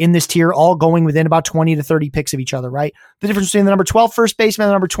are sort of in this tier, all going within about 20 to 30 picks of each other, right? The difference between the number 12 first baseman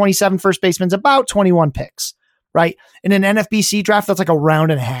and the number 27 first baseman is about 21 picks, right? In an NFBC draft, that's like a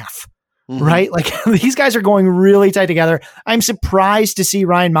round and a half, right? Like these guys are going really tight together. I'm surprised to see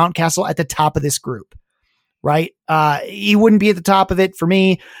Ryan Mountcastle at the top of this group, right? He wouldn't be at the top of it for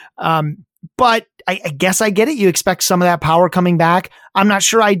me. But I guess I get it. You expect some of that power coming back. I'm not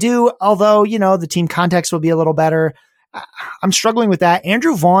sure I do, although, the team context will be a little better. I'm struggling with that.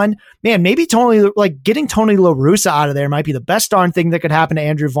 Andrew Vaughn, man, maybe getting Tony La Russa out of there might be the best darn thing that could happen to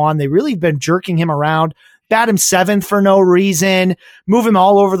Andrew Vaughn. They really have been jerking him around. Bat him 7th for no reason, move him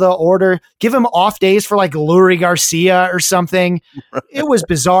all over the order, give him off days for like Lurie Garcia or something. It was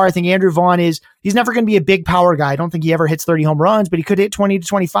bizarre. I think Andrew Vaughn he's never going to be a big power guy. I don't think he ever hits 30 home runs, but he could hit 20 to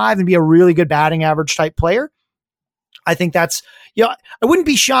 25 and be a really good batting average type player. I think that's, I wouldn't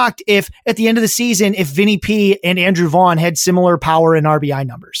be shocked if at the end of the season, if Vinny P and Andrew Vaughn had similar power and RBI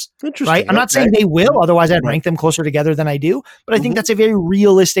numbers, right? I'm not saying they will, otherwise I'd rank them closer together than I do, but I think that's a very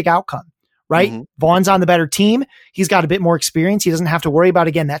realistic outcome. Right? Vaughn's on the better team. He's got a bit more experience. He doesn't have to worry about,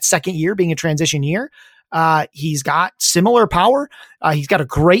 again, that second year being a transition year. He's got similar power. He's got a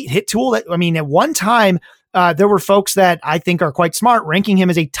great hit tool. At one time, there were folks that I think are quite smart ranking him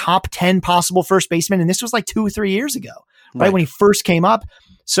as a top 10 possible first baseman. And this was like 2 or 3 years ago, right? When he first came up.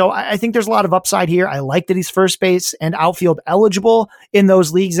 So I think there's a lot of upside here. I like that he's first base and outfield eligible in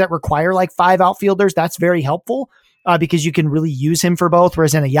those leagues that require like 5 outfielders. That's very helpful. Because you can really use him for both.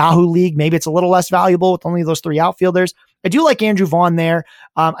 Whereas in a Yahoo league, maybe it's a little less valuable with only those 3 outfielders. I do like Andrew Vaughn there.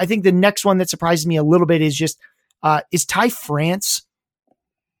 I think the next one that surprises me a little bit is just, is Ty France.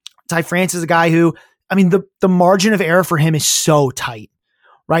 Ty France is a guy who, the margin of error for him is so tight,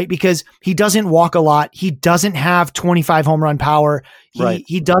 right? Because he doesn't walk a lot. He doesn't have 25 home run power.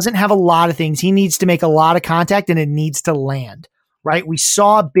 He doesn't have a lot of things. He needs to make a lot of contact and it needs to land. Right. We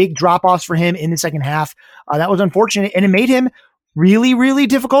saw big drop-offs for him in the second half. That was unfortunate. And it made him really, really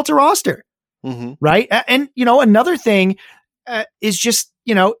difficult to roster. Right. And, another thing is just,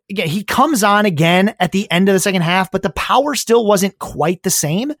 again, he comes on again at the end of the second half, but the power still wasn't quite the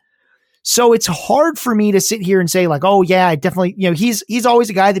same. So it's hard for me to sit here and say like, oh yeah, I definitely, he's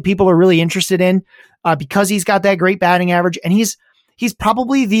always a guy that people are really interested in because he's got that great batting average and he's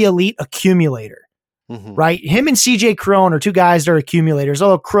probably the elite accumulator. Right. Him and CJ Cron are 2 guys that are accumulators.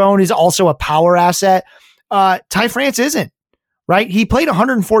 Although Cron is also a power asset. Ty France isn't, right? He played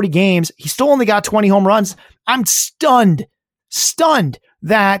 140 games. He still only got 20 home runs. I'm stunned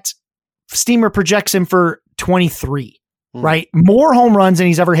that Steamer projects him for 23, right? More home runs than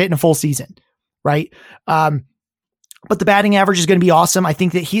he's ever hit in a full season. Right. But the batting average is going to be awesome. I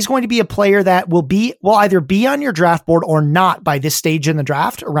think that he's going to be a player that will either be on your draft board or not by this stage in the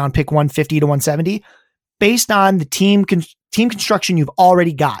draft, around pick 150 to 170, based on the team construction you've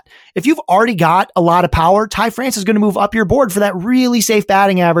already got. If you've already got a lot of power, Ty France is going to move up your board for that really safe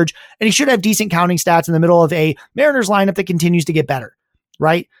batting average, and he should have decent counting stats in the middle of a Mariners lineup that continues to get better,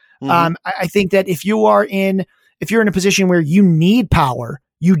 right? I think that if you're in a position where you need power,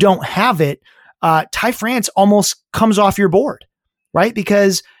 you don't have it, Ty France almost comes off your board, right?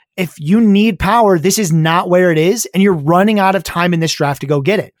 Because if you need power, this is not where it is, and you're running out of time in this draft to go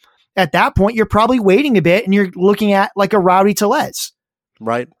get it. At that point, you're probably waiting a bit and you're looking at like a Rowdy Tellez.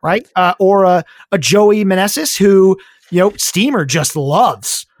 Right. Or a Joey Meneses who, Steamer just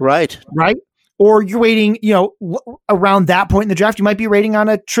loves. Right. Or you're waiting, around that point in the draft, you might be rating on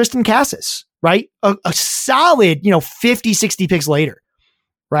a Tristan Cassis, right? A solid, 50, 60 picks later,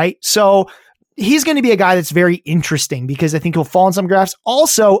 right? So he's going to be a guy that's very interesting because I think he'll fall in some drafts.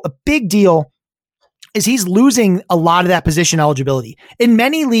 Also, a big deal is he's losing a lot of that position eligibility. In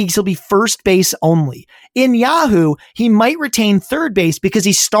many leagues, he'll be first base only. In Yahoo, he might retain third base because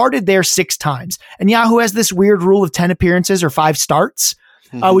he started there 6 times. And Yahoo has this weird rule of 10 appearances or 5 starts,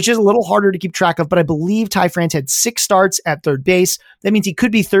 which is a little harder to keep track of. But I believe Ty France had 6 starts at third base. That means he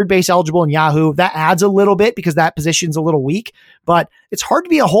could be third base eligible in Yahoo. That adds a little bit because that position's a little weak. But it's hard to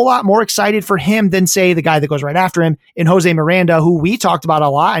be a whole lot more excited for him than, say, the guy that goes right after him in Jose Miranda, who we talked about a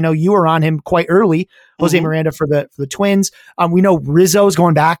lot. I know you were on him quite early, Jose Miranda for the Twins. We know Rizzo's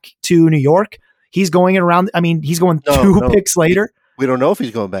going back to New York. He's going around. I mean, he's going 2 picks later. We don't know if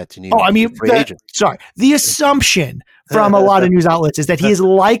he's going back to New York. The assumption from a lot of news outlets is that he is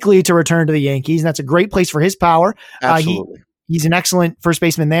likely to return to the Yankees, and that's a great place for his power. Absolutely. He's an excellent first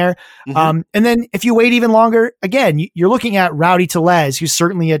baseman there. And then if you wait even longer, again, you're looking at Rowdy Tellez, who's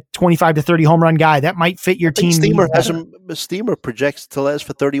certainly a 25 to 30 home run guy. That might fit your team. Steamer projects Tellez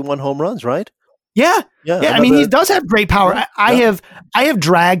for 31 home runs, right? Yeah. I mean, he does have great power. I have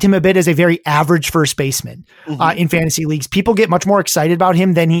dragged him a bit as a very average first baseman in fantasy leagues. People get much more excited about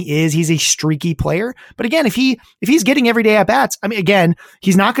him than he is. He's a streaky player. But again, if he's getting everyday at bats, I mean, again,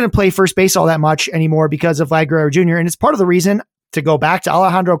 he's not going to play first base all that much anymore because of Vlad Guerrero Jr. And it's part of the reason, to go back to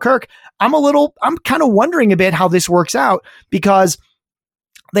Alejandro Kirk, I'm kind of wondering a bit how this works out because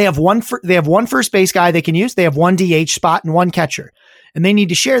they have one first base guy they can use. They have one DH spot and one catcher, and they need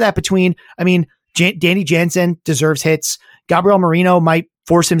to share that between, Danny Jansen deserves hits. Gabriel Moreno might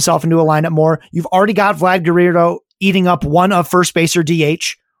force himself into a lineup more. You've already got Vlad Guerrero eating up one of first base or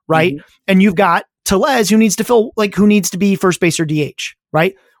DH, right? And you've got Tellez who needs to be first base or DH,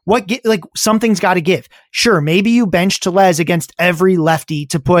 right? Something's got to give. Sure, maybe you bench Tellez against every lefty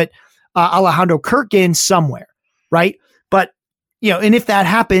to put Alejandro Kirk in somewhere, right? But and if that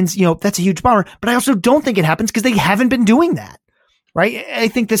happens, that's a huge bummer. But I also don't think it happens because they haven't been doing that. Right. I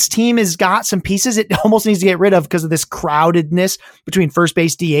think this team has got some pieces it almost needs to get rid of because of this crowdedness between first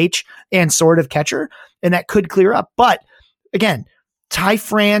base, DH, and sort of catcher. And that could clear up. But again, Ty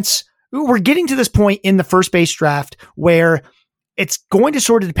France, we're getting to this point in the first base draft where it's going to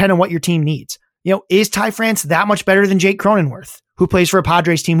sort of depend on what your team needs. Is Ty France that much better than Jake Cronenworth, who plays for a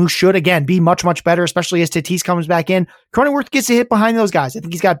Padres team who should, again, be much, much better, especially as Tatis comes back in? Cronenworth gets a hit behind those guys. I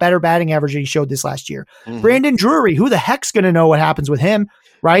think he's got better batting average than he showed this last year. Brandon Drury, who the heck's going to know what happens with him,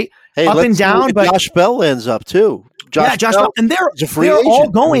 right? Hey, up and down. But Josh Bell ends up too. Josh Bell, and they're all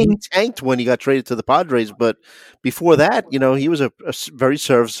going. He tanked when he got traded to the Padres, but before that, he was a very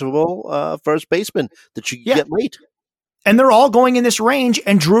serviceable first baseman that you get late. And they're all going in this range,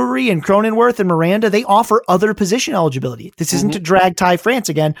 and Drury and Cronenworth and Miranda, they offer other position eligibility. This isn't to drag Ty France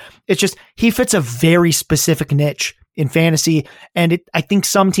again. It's just he fits a very specific niche in fantasy, and I think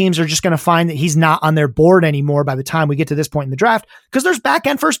some teams are just going to find that he's not on their board anymore by the time we get to this point in the draft because there's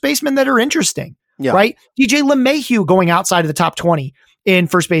back-end first basemen that are interesting, right? DJ LeMahieu going outside of the top 20 in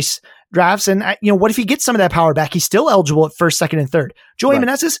first base drafts, and what if he gets some of that power back? He's still eligible at first, second, and third. Joey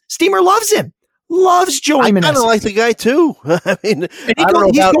Meneses, Steamer loves him. Loves Joey Meneses. I kind of like the guy too. I mean, he's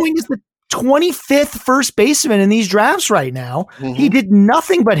going as the 25th first baseman in these drafts right now. He did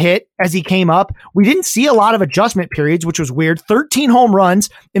nothing but hit as he came up. We didn't see a lot of adjustment periods, which was weird. 13 home runs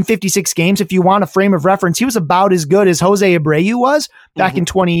in 56 games. If you want a frame of reference, he was about as good as Jose Abreu was back in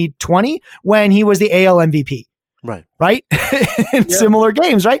 2020 when he was the AL MVP. Right? In similar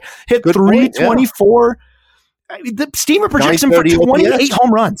games, right? Hit good 324. The Steamer projects him for 28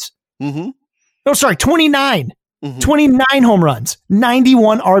 home runs. No, sorry, 29. 29 home runs,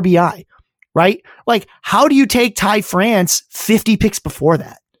 91 RBI, right? Like, how do you take Ty France 50 picks before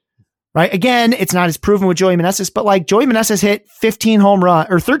that? Right? Again, it's not as proven with Joey Meneses, but like Joey Meneses hit 13 home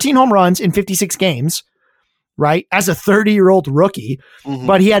runs in 56 games, right? As a 30-year-old rookie,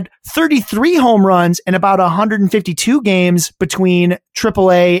 but he had 33 home runs in about 152 games between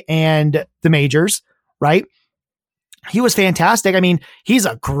AAA and the majors, right? He was fantastic. I mean, he's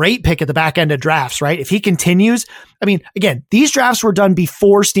a great pick at the back end of drafts, right? If he continues, again, these drafts were done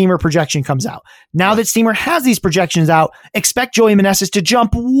before Steamer projection comes out. Now that Steamer has these projections out, expect Joey Meneses to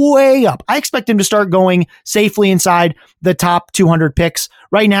jump way up. I expect him to start going safely inside the top 200 picks.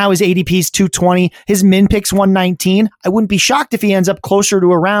 Right now, his ADP is 220. His min pick's 119. I wouldn't be shocked if he ends up closer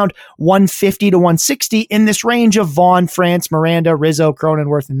to around 150 to 160 in this range of Vaughn, France, Miranda, Rizzo,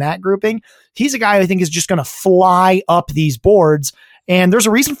 Cronenworth, and that grouping. He's a guy I think is just going to fly up these boards. And there's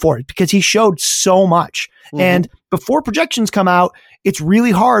a reason for it because he showed so much. And before projections come out, it's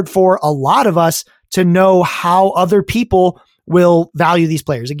really hard for a lot of us to know how other people will value these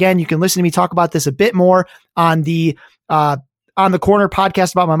players. Again, you can listen to me talk about this a bit more on the Corner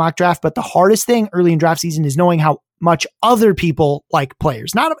podcast about my mock draft. But the hardest thing early in draft season is knowing how much other people like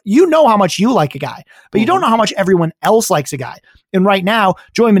players. Not, you know how much you like a guy, but you don't know how much everyone else likes a guy. And right now,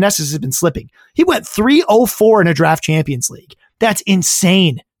 Joey Meneses has been slipping. He went 304 in a draft Champions League. That's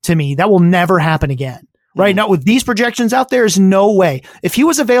insane to me. That will never happen again. Right now, with these projections out, there's no way. If he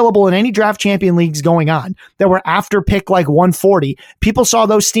was available in any draft champion leagues going on that were after pick like 140, people saw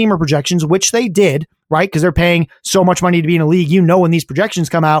those Steamer projections, which they did, right? Because they're paying so much money to be in a league. You know, when these projections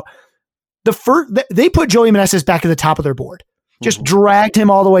come out, they put Joey Meneses back at the top of their board. Just dragged him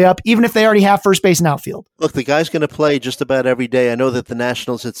all the way up, even if they already have first base and outfield. Look, the guy's going to play just about every day. I know that the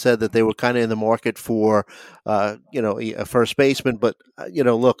Nationals had said that they were kind of in the market for, a first baseman. But,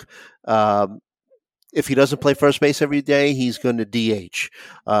 look, if he doesn't play first base every day, he's going to DH.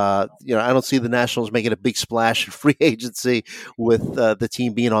 I don't see the Nationals making a big splash in free agency with the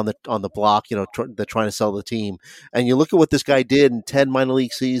team being on the block. They're trying to sell the team. And you look at what this guy did in 10 minor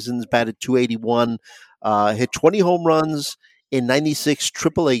league seasons, batted .281, hit 20 home runs in 96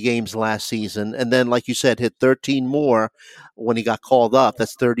 AAA games last season. And then, like you said, hit 13 more when he got called up.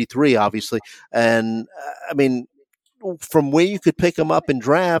 That's 33, obviously. And, from where you could pick him up in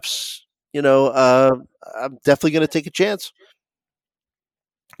drafts, I'm definitely going to take a chance.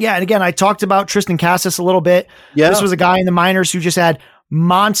 Yeah, and again, I talked about Tristan Casas a little bit. Yeah. This was a guy in the minors who just had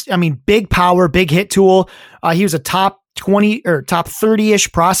big power, big hit tool. He was a top 20 or top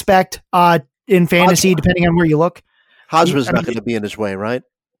 30-ish prospect in fantasy, depending on where you look. Hosmer's not going to be in his way, right?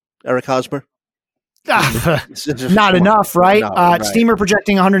 Eric Hosmer? Not enough, right? Right? Steamer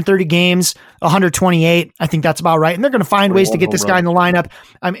projecting 130 games, 128. I think that's about right. And they're going to find ways to get this guy in the lineup.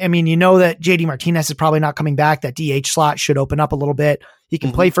 That JD Martinez is probably not coming back. That DH slot should open up a little bit. He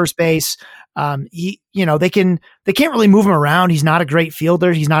can play first base. They can't really move him around. He's not a great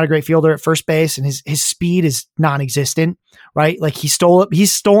fielder. He's not a great fielder at first base, and his speed is non-existent, right? Like he's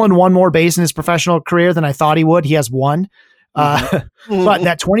stolen one more base in his professional career than I thought he would. He has one. But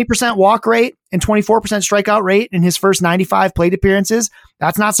that 20% walk rate and 24% strikeout rate in his first 95 plate appearances,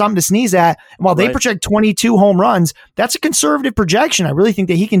 that's not something to sneeze at. And while they project 22 home runs, that's a conservative projection. I really think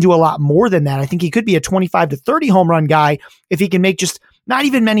that he can do a lot more than that. I think he could be a 25 to 30 home run guy if he can make just not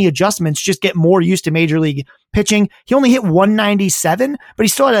even many adjustments, just get more used to major league pitching. He only hit 197, but he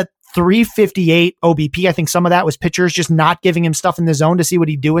still had a 358 OBP. I think some of that was pitchers just not giving him stuff in the zone to see what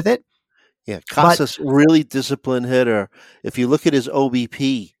he'd do with it. Yeah, Casas, really disciplined hitter. If you look at his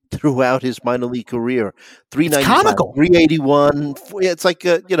OBP throughout his minor league career, 395, 381. It's like,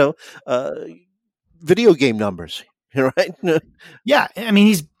 video game numbers, right? Yeah,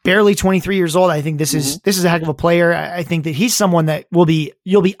 he's barely 23 years old. I think this is a heck of a player. I think that he's someone that you'll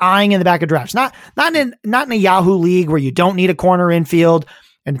be eyeing in the back of drafts. Not in a Yahoo league where you don't need a corner infield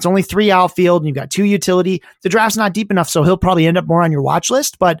and it's only 3 outfield and you've got 2 utility. The draft's not deep enough, so he'll probably end up more on your watch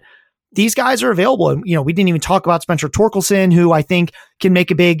list, but these guys are available. And, we didn't even talk about Spencer Torkelson, who I think he can make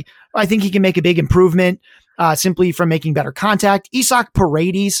a big improvement simply from making better contact. Isaac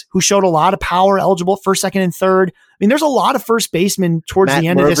Paredes, who showed a lot of power, eligible first, second, and third. There's a lot of first basemen towards the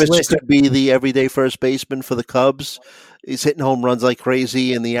end of this list. Could be the everyday first baseman for the Cubs. He's hitting home runs like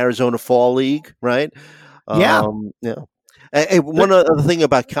crazy in the Arizona Fall League, right? Yeah. Hey, one other thing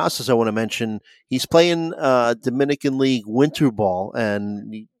about Casas I want to mention, he's playing Dominican League winter ball,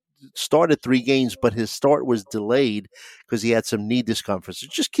 and he started 3 games, but his start was delayed because he had some knee discomfort. So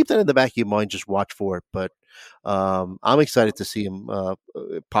just keep that in the back of your mind. Just watch for it. But I'm excited to see him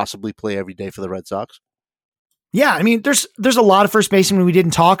possibly play every day for the Red Sox. Yeah, there's a lot of first basemen we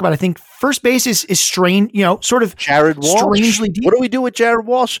didn't talk about. I think first base is strange, sort of Jared Walsh. Strangely deep. What do we do with Jared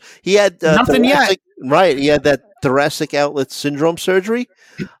Walsh? He had nothing yet. Right, he had that thoracic outlet syndrome surgery.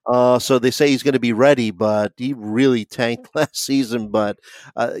 So they say he's going to be ready, but he really tanked last season. But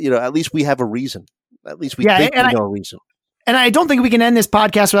at least we have a reason. At least we think we know a reason. And I don't think we can end this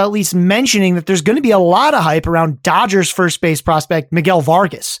podcast without at least mentioning that there's going to be a lot of hype around Dodgers first base prospect Miguel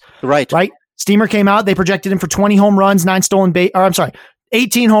Vargas. Right. Steamer came out. They projected him for 20 home runs,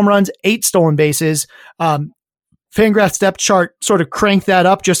 18 home runs, 8 stolen bases. Fangraphs depth chart sort of cranked that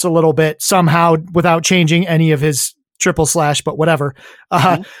up just a little bit somehow without changing any of his triple slash, but whatever.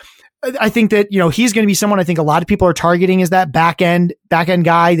 I think that, he's going to be someone I think a lot of people are targeting as that back end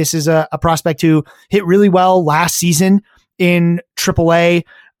guy. This is a prospect who hit really well last season in AAA.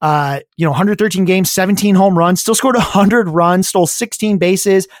 113 games, 17 home runs, still scored 100 runs, stole 16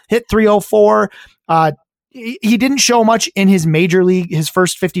 bases, hit 304. He didn't show much in his major league, his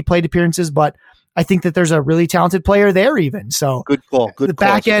first 50 plate appearances, but I think that there's a really talented player there even. So good call. Good the call,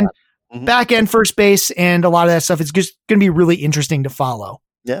 back end first base and a lot of that stuff. It's just going to be really interesting to follow.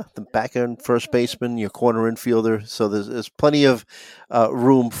 Yeah, the back end first baseman, your corner infielder. So there's plenty of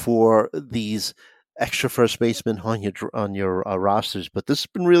room for these extra first basemen on your rosters. But this has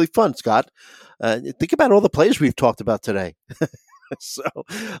been really fun, Scott. Think about all the players we've talked about today. So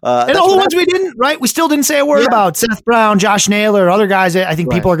and all the ones we didn't, right? We still didn't say a word about Seth Brown, Josh Naylor, other guys that I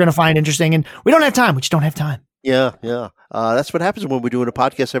think people are going to find interesting. And we don't have time. We just don't have time. Yeah. That's what happens when we're doing a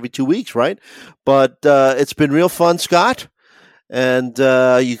podcast every 2 weeks, right? But it's been real fun, Scott. And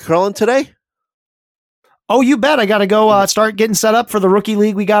you curling today? Oh, you bet. I got to go start getting set up for the rookie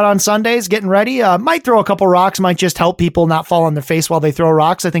league we got on Sundays, getting ready. Might throw a couple rocks, might just help people not fall on their face while they throw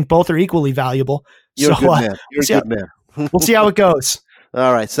rocks. I think both are equally valuable. You're a good man. You're a good man. We'll see how it goes.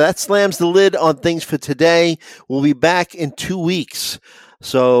 All right. So that slams the lid on things for today. We'll be back in 2 weeks.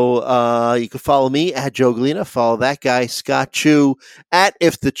 So you can follow me at Joe Galena. Follow that guy, Scott Chu, at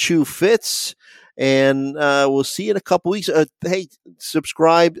If the Chu Fits. And we'll see you in a couple weeks. Hey,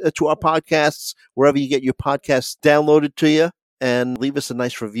 subscribe to our podcasts wherever you get your podcasts downloaded to you. And leave us a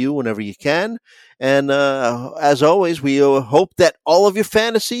nice review whenever you can. And as always, we hope that all of your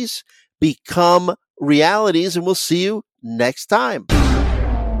fantasies become realities. And we'll see you next time.